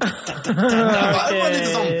Battlefield. Det var lite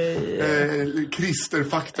som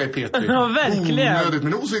Christer-fakta i P3. Ja, verkligen. Onödigt,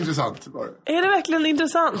 men också intressant var det. Är det verkligen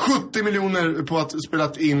intressant? 70 miljoner på att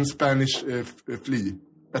spela in Spanish Flea.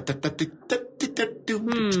 Ja,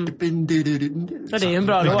 det är en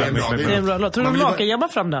bra låt. Det är en bra låt. Tror du de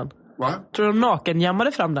nakenjammade fram den? Va? Tror du de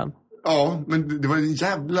nakenjammade fram den? Ja, men det var en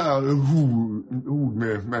jävla ord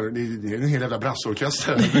med det är en hel jävla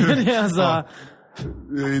brassorkester. Det är alltså... Ja.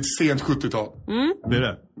 Sent 70-tal. Det är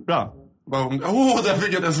det. Bra. Där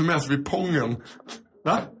fick jag ett sms vid Pongen.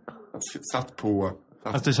 Va? Jag satt på...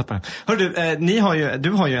 Att du satt på den. Hör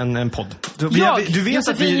du har ju en podd. Du vet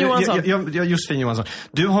Josefin Johansson. Josefin Johansson.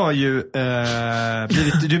 Du har ju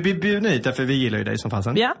blivit bjuden hit, därför vi gillar ju dig som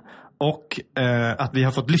fasen. Ja. Och att vi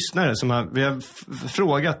har fått lyssnare som vi har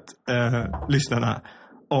frågat lyssnarna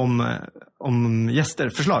om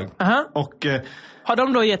gästerförslag. Och har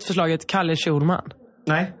de då gett förslaget Kalle Schulman?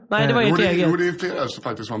 Nej. Nej, det var ert eget. Jo, det är flera som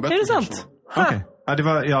faktiskt var bättre. Är det sant? Okej. Ja, det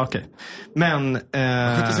var okej. Men han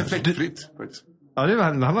skötte sig fläckfritt faktiskt. Ja,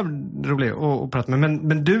 han var rolig att prata med.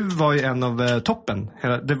 Men du var ju en av toppen.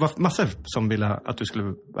 Det var massor som ville att du skulle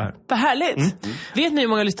vara här. Vad härligt. Vet ni hur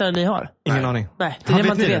många lyssnare ni har? Ingen aning. Nej, det är det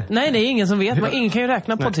man inte vet. Nej, det är ingen som vet. Ingen kan ju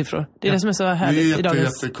räkna poddsiffror. Det är det som är så härligt i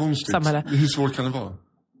dagens samhälle. Hur svårt kan det vara?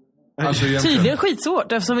 Alltså, tydligen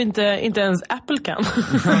skitsvårt, eftersom inte ens Apple kan.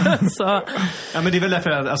 Så. Ja, men det är väl därför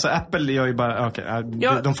att alltså, Apple gör ju bara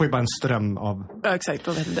de får ju bara en ström av. Ja, exakt,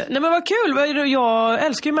 jag vet inte. Nej, men vad kul, jag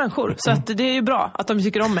älskar ju människor. Så att det är ju bra att de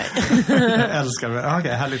tycker om mig. Jag älskar det,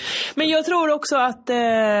 okej, härligt. Men jag tror också att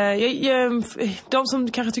de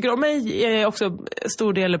som kanske tycker om mig är också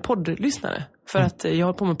stor del poddlyssnare. För att jag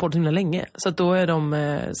har på med podd himla länge. Så att då är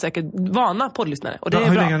de säkert vana poddlyssnare. Och det är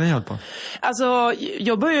hur bra. länge har ni hållit på? Alltså,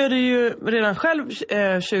 jag började ju redan själv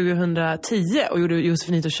 2010 och gjorde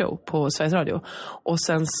Josefinito Show på Sveriges Radio. Och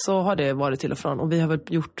sen så har det varit till och från. Och vi har väl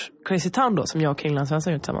gjort Crazy Town då, som jag och Kringland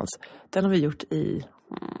Svensson gjort tillsammans. Den har vi gjort i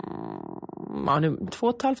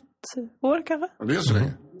 2,5 år kanske. Ja, det är så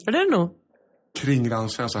länge. Ja, det är det nog.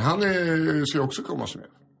 Kringland Svensson, han ska ju också komma som med.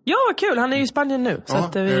 Ja, vad kul. Han är ju i Spanien nu. Så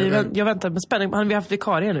att jag väntar med spänning. Vi har haft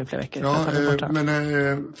vikarie nu i flera veckor. Ja, men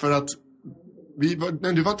för att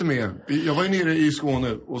du var inte med. Jag var ju nere i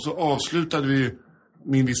Skåne och så avslutade vi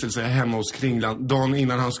min vistelse hemma hos Kringland dagen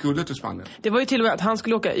innan han skulle till Spanien. Det var ju till och med att han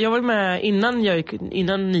skulle åka. Jag var med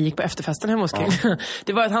innan ni gick på efterfesten hemma hos Kringland. Ja.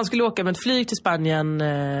 Det var att han skulle åka med ett flyg till Spanien.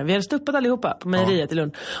 Vi hade stuppat allihopa på mejeriet i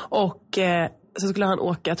Lund. Och så skulle han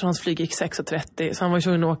åka, jag tror hans flyg gick 6:30. Så han var ju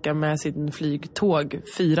tvungen att åka med sin flygtåg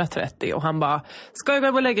 4:30. Och han bara, ska jag gå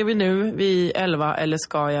och lägga mig nu vid 11 eller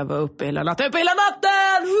ska jag vara uppe hela natten? Uppe hela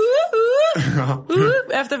natten!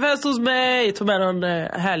 Efterfest hos mig. Tog med någon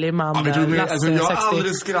härlig man. Lasse, jag har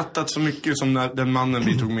aldrig skrattat så mycket som när den mannen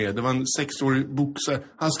vi tog med. Det var en 6-årig boxare.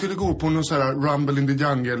 Han skulle gå på någon sån här Rumble in the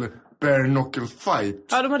Jungle bare knuckle fight.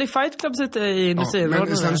 Ja, de hade Fight Club ute i industrin.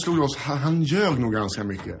 Men sen stod det oss, han ljög nog ganska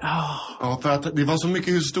mycket. Ja, för att det var så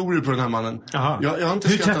mycket historier på den här mannen. Jag har inte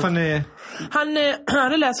Hur träffade ni? Han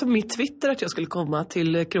hade läst på mitt Twitter att jag skulle komma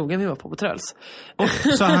till krogen vi var på Tröls.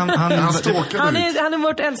 Så han är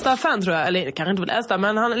vårt äldsta fan, tror jag. Eller kanske inte vårt äldsta,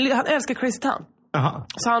 men han älskar Crazy Town. Aha.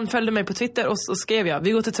 Så han följde mig på Twitter och så skrev jag,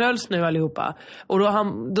 vi går till Tröls nu allihopa. Och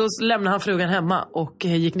då lämnade han frugan hemma och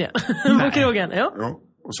gick ner på krogen. Ja.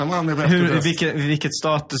 Och sen var han vilket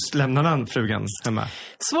status lämnade han frugan hemma?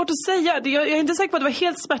 Svårt att säga. Jag är inte säker på att det var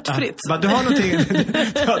helt smärtfritt. Du har någonting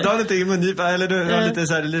du har någonting i mungipan, eller du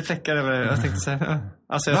har lite fläckar över. Jag tänkte säga.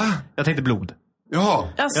 Alltså jag tänkte blod. Ja.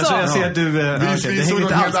 Jag ser att du vi såg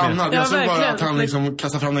något helt annat. Jag såg bara att han liksom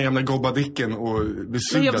kastade fram den gamla gobbadicken och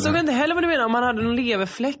besudlade. Jag förstod inte heller vad du menar, om han hade någon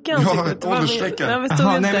leverfläck i ansiktet.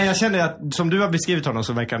 Nej, men jag kände att som du har beskrivit honom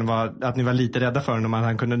så verkar det vara att ni var lite rädda för honom, att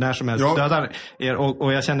han kunde när som helst döda er.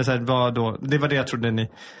 Och jag kände så här, det var det jag trodde ni...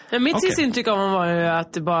 Mitt sista intryck av honom var ju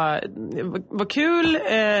att det bara var kul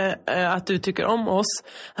att du tycker om oss.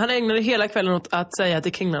 Han ägnade hela kvällen åt att säga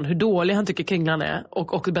till Kringland hur dålig han tycker Kringland är.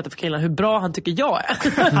 Och också berätta för Kringland hur bra han tycker jag är.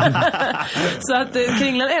 Så att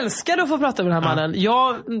Kringland älskade att få prata med den här mannen.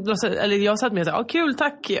 Jag satt med och sa, kul,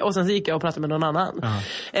 tack. Och sen så gick jag och pratade med någon annan.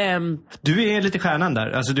 Du är lite stjärnan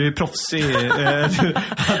där. Alltså du är proffsig.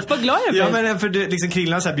 Vad glad jag blir. Ja, men för liksom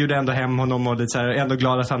Kringland så här bjuder ändå hem honom och lite så här, ändå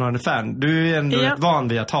glad att han har en fan. Du är ändå rätt van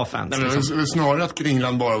vid att ha fans. Nej, liksom. Snarare att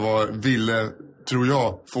Kringland bara ville, tror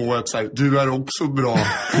jag, få ett så här, du är också bra.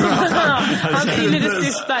 Han in i det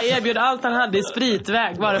sista erbjöd allt han hade i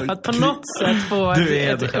spritväg bara för att på något sätt få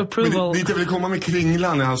ett approval. Men dit jag vill komma med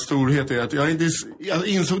Kringland i hans storhet är att jag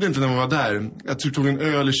insåg det inte när man var där. Jag tog en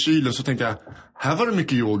öl i kylen, så tänkte jag, här var det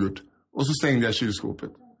mycket yoghurt. Och så stängde jag kylskåpet.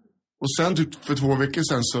 Och sen typ för 2 veckor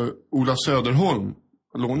sedan så Ola Söderholm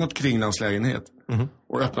har lånat Kringlands lägenhet.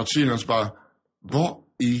 Och öppnat kylen så bara, vad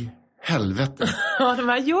i helvete? Ja, de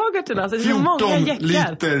här yoghurterna, alltså, det är så många 14 jäckar.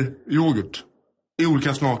 liter yoghurt i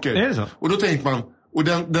olika smaker. Är det så? Och då tänker man, och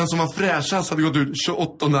den som var fräschast hade gått ut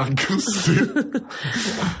 28 augusti.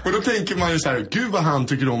 Och då tänker man ju så här, gud vad han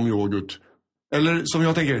tycker om yoghurt. Eller som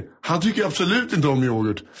jag tänker, han tycker absolut inte om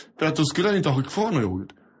yoghurt. För att då skulle han inte ha kvar någon yoghurt.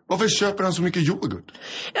 Varför köper han så mycket yoghurt?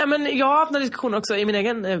 Ja, men jag har haft några diskussioner också i min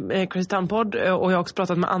egen Crazy Town-podd. Och jag har också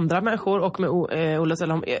pratat med andra människor och med Ola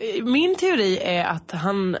Selholm. Min teori är att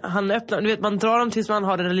han öppnar, du vet, man drar dem tills man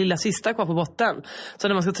har den lilla sista kvar på botten. Så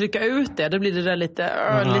när man ska trycka ut det, då blir det där lite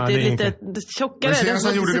tjockare. Men senast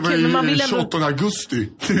han gjorde det var ju 28 augusti.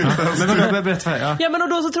 Men berätta. Ja, men och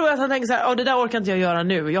då så tror jag att han tänker så här, det där orkar inte jag göra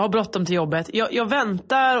nu. Jag har bråttom till jobbet. Jag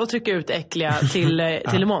väntar och trycker ut det äckliga till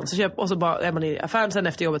imorgon. Och så bara är man i affären sen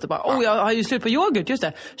efter jobbet och bara, jag har ju slut på yoghurt, just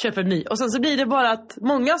det. Köper en ny. Och sen så blir det bara att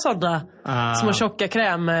många sådana små tjocka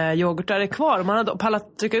krämyoghurtar är kvar. Man har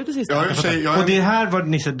pallat trycka ut det sista. Och det här var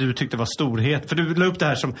Nisse, du tyckte var storhet. För du la upp det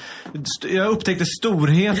här som, jag upptäckte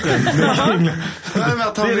storheten. Det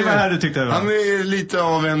var här du tyckte det var. Han är lite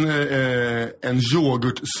av en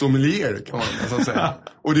yoghurt-sommelier, kan man nästan säga.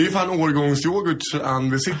 Och det är fan årgångsyoghurt han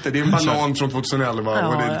besitter. Det är en banan från 2011. Ja,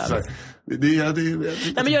 och det är så här,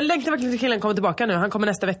 Nej, men jag längtar verkligen till killen kommer tillbaka nu. Han kommer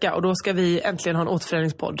nästa vecka och då ska vi äntligen ha en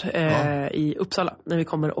återföreningspodd i Uppsala. När vi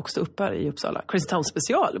kommer också upp här i Uppsala. Crazy Town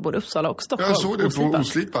special, både Uppsala och Stockholm. Jag såg det på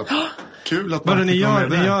Oslipat. Kul att ni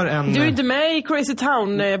gör en... Du är inte med i Crazy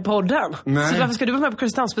Town-podden. Nej. Så varför ska du vara med på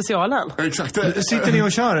Crazy Town-specialen? Exakt. Sitter ni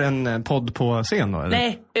och kör en podd på scen då? Eller?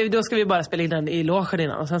 Nej, då ska vi bara spela in den i logen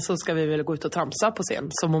innan. Och sen så ska vi väl gå ut och tramsa på scen.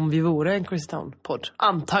 Som om vi vore en Crazy Town-podd.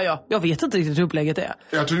 Antar jag. Jag vet inte riktigt hur upplägget är.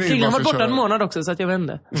 Jag tror ni har varit borta en månad också, så att jag vet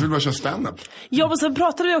inte. Jag skulle bara köra stand-up. Ja, men sen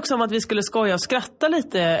pratade vi också om att vi skulle skoja och skratta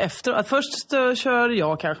lite efter. Att först kör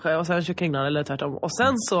jag kanske och sen kör Kringlan eller tvärtom. Och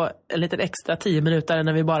sen så en liten extra 10 minuter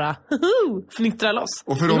när vi bara fnittrar loss.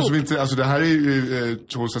 Och för de som inte, alltså det här är ju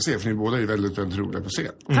tåls att se, för ni båda är väldigt, väldigt roliga på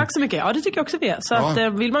scen. Tack så mycket. Ja, det tycker jag också vi är. Så att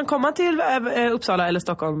vill man komma till Uppsala eller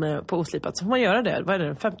Stockholm på Oslipat så får man göra det. Vad är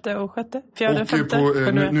det? 5:e och 6:e? 4:e,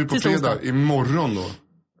 5:e? Nu på fredag, imorgon då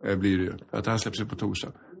blir det ju. Att det här släpps ju på torsdag.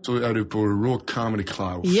 Så är du på Raw Comedy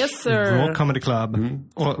Club. Yes sir. Raw Comedy Club.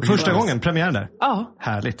 Och första gången, premiär där. Ja.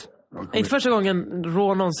 Härligt. Inte första gången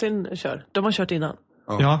Raw någonsin kör. De har kört innan.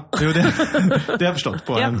 Ja, det har jag förstått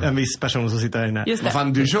på en viss person som sitter här inne. Just det. Vad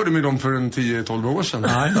fan, du körde med dem för 10-12 år sedan.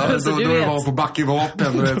 Ja, då du var på back i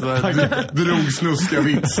vapen och drog snuska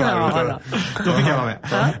vitsar. Då fick jag vara med.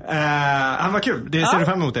 Han var kul. Det ser du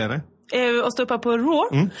fram emot det, eller? Och stå uppe på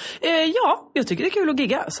Raw. Ja, jag tycker det är kul att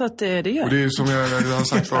gigga. Så att det gör. Och det är som jag har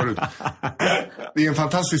sagt förut. Det är en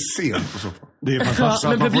fantastisk scen på soffan. Det är fantastiskt.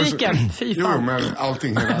 Men publiken, fy fan. Jo, men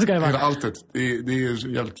allting, hela alltet. Det är ju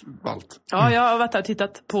jävligt ballt. Ja, jag har varit här och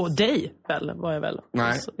tittat på dig väl, var jag väl.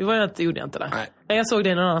 Nej. Det var jag gjorde jag inte där. Nej. Jag såg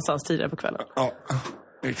dig någon annanstans tidigare på kvällen. Ja.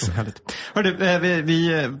 Exakt. Hörde,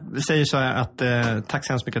 vi säger så här att tack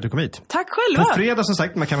så hemskt mycket att du kom hit. Tack själva. På fredag som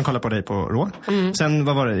sagt, man kan kolla på dig på Raw. Sen,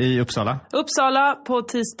 vad var det, i Uppsala? Uppsala på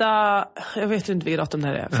tisdag, jag vet inte vilket datum det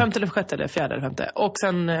här är. 5 eller 6 eller 4 eller 5. Och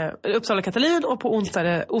sen Uppsala Katalin och på onsdag är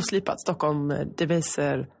det Oslipat, Stockholm,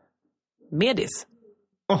 Deviser, Medis.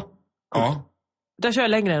 Ja. Där kör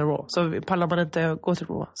jag längre än Raw. Så pallar man inte gå till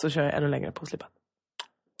Raw så kör jag ännu längre på Oslipat.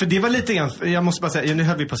 För det var lite grann, jag måste bara säga, nu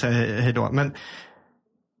höll vi på att säga hej då, men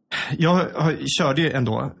jag körde ju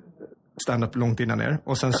ändå stand-up långt innan er.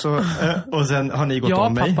 Och sen så och sen har ni gått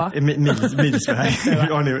om mig. Mils för det här.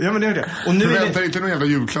 Ja, men det är det. Och nu väntar inte någon jävla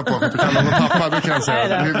julklapp på att du kan någon pappa, det kan jag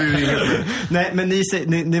säga. Nej, men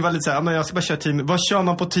ni var lite så här, men jag ska bara köra 10 minuter. Vad kör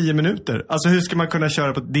man på 10 minuter? Alltså hur ska man kunna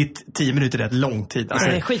köra på ditt 10 minuter? Det är ett lång tid. Alltså,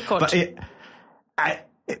 det är skitkort. Nej,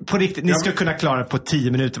 på riktigt, ni ska kunna klara på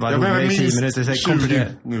 10 minuter. Vad roligt, 10 minuter. Så 20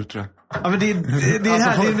 minuter. Ja, men det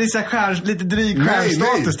här, det blir så lite dryg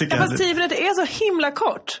stjärnstatus tycker jag. Fast 10 minuter är så himla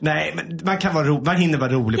kort. Nej, men man hinner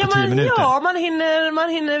vara rolig på 10 minuter. Ja, man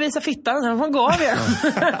hinner visa fittan, sen får man gå av igen.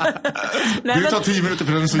 Du tar 10 minuter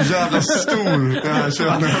för den är så jävla stor.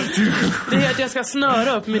 Det är att jag ska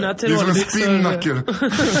snöra upp mina tyrolbyxor. Det är som en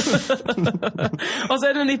och så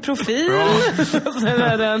är den i profil. Och sen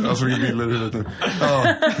är den... Jag såg en bild i huvudet nu.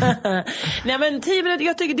 Nej, men 10 minuter,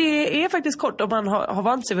 jag tycker det är faktiskt kort om man har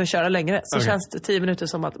vant sig för att köra längre. Så känns det 10 minuter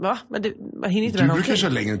som att, va? Men man hinner inte. Du brukar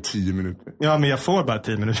köra längre än 10 minuter. Ja, men jag får bara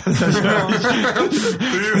 10 minuter.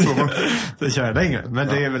 Sen kör jag längre. Men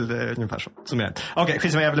det är väl ungefär så som jag är. Okej,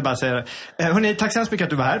 skitsamma, jag ville bara säga det. Hörrni, tack så hemskt mycket att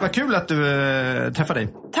du var här. Vad kul att du träffade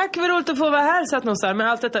dig. Tack Tack, vad roligt att få vara här, Satnosar, med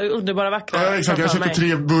allt detta underbara vackra. Ja, exakt. Jag köpte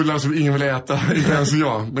 3 bullar som ingen vill äta, inte ens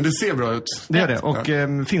jag. Men det ser bra ut. Det gör det.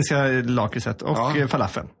 Och finska lakritset och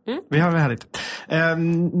falafeln. Vi har det härligt.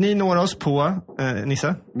 Ni når oss på,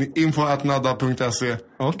 Nisse? info@nadda.se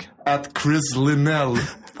och @Chris Linnell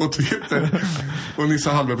på Twitter. Och Nisse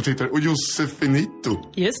Hallberg på Twitter. Och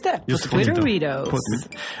Josefinito. Just det, på Twitteritos.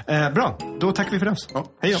 Bra, då tackar vi för oss. Ja.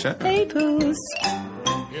 Hej då. Hej, puss.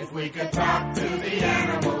 If we could talk to the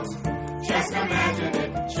animals, just imagine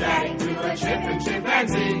it, chatting to a chip and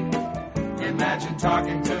chimpanzee. Imagine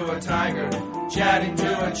talking to a tiger, chatting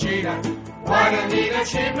to a cheetah. What a neat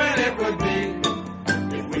achievement it would be.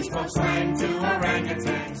 If we spoke slang to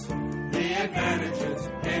orangutans, the advantages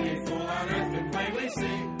any fool on earth can plainly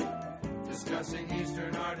see. Discussing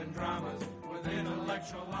Eastern art and dramas with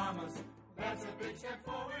intellectual llamas, that's a big step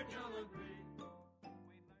forward, you'll agree.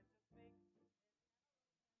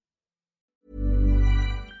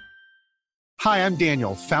 Hi, I'm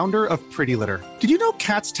Daniel, founder of Pretty Litter. Did you know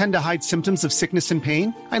cats tend to hide symptoms of sickness and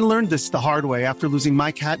pain? I learned this the hard way after losing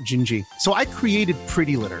my cat, Gingy. So I created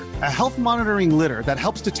Pretty Litter, a health monitoring litter that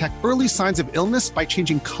helps detect early signs of illness by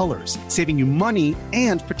changing colors, saving you money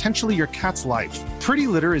and potentially your cat's life. Pretty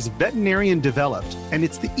Litter is veterinarian developed, and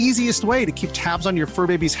it's the easiest way to keep tabs on your fur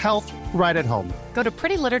baby's health right at home. Go to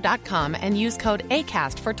prettylitter.com and use code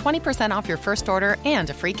ACAST for 20% off your first order and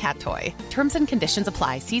a free cat toy. Terms and conditions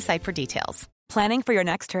apply. See site for details. Planning for your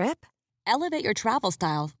next trip? Elevate your travel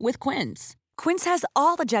style with Quince. Quince has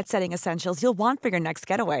all the jet-setting essentials you'll want for your next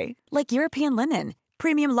getaway, like European linen,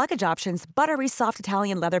 premium luggage options, buttery soft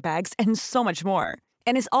Italian leather bags, and so much more.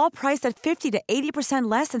 And is all priced at 50 to 80%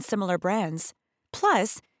 less than similar brands.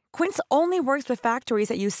 Plus, Quince only works with factories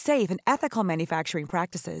that use safe and ethical manufacturing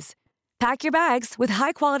practices. Pack your bags with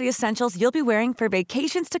high-quality essentials you'll be wearing for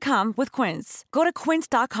vacations to come with Quince. Go to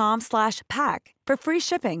quince.com/pack for free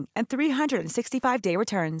shipping and 365-day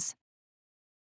returns.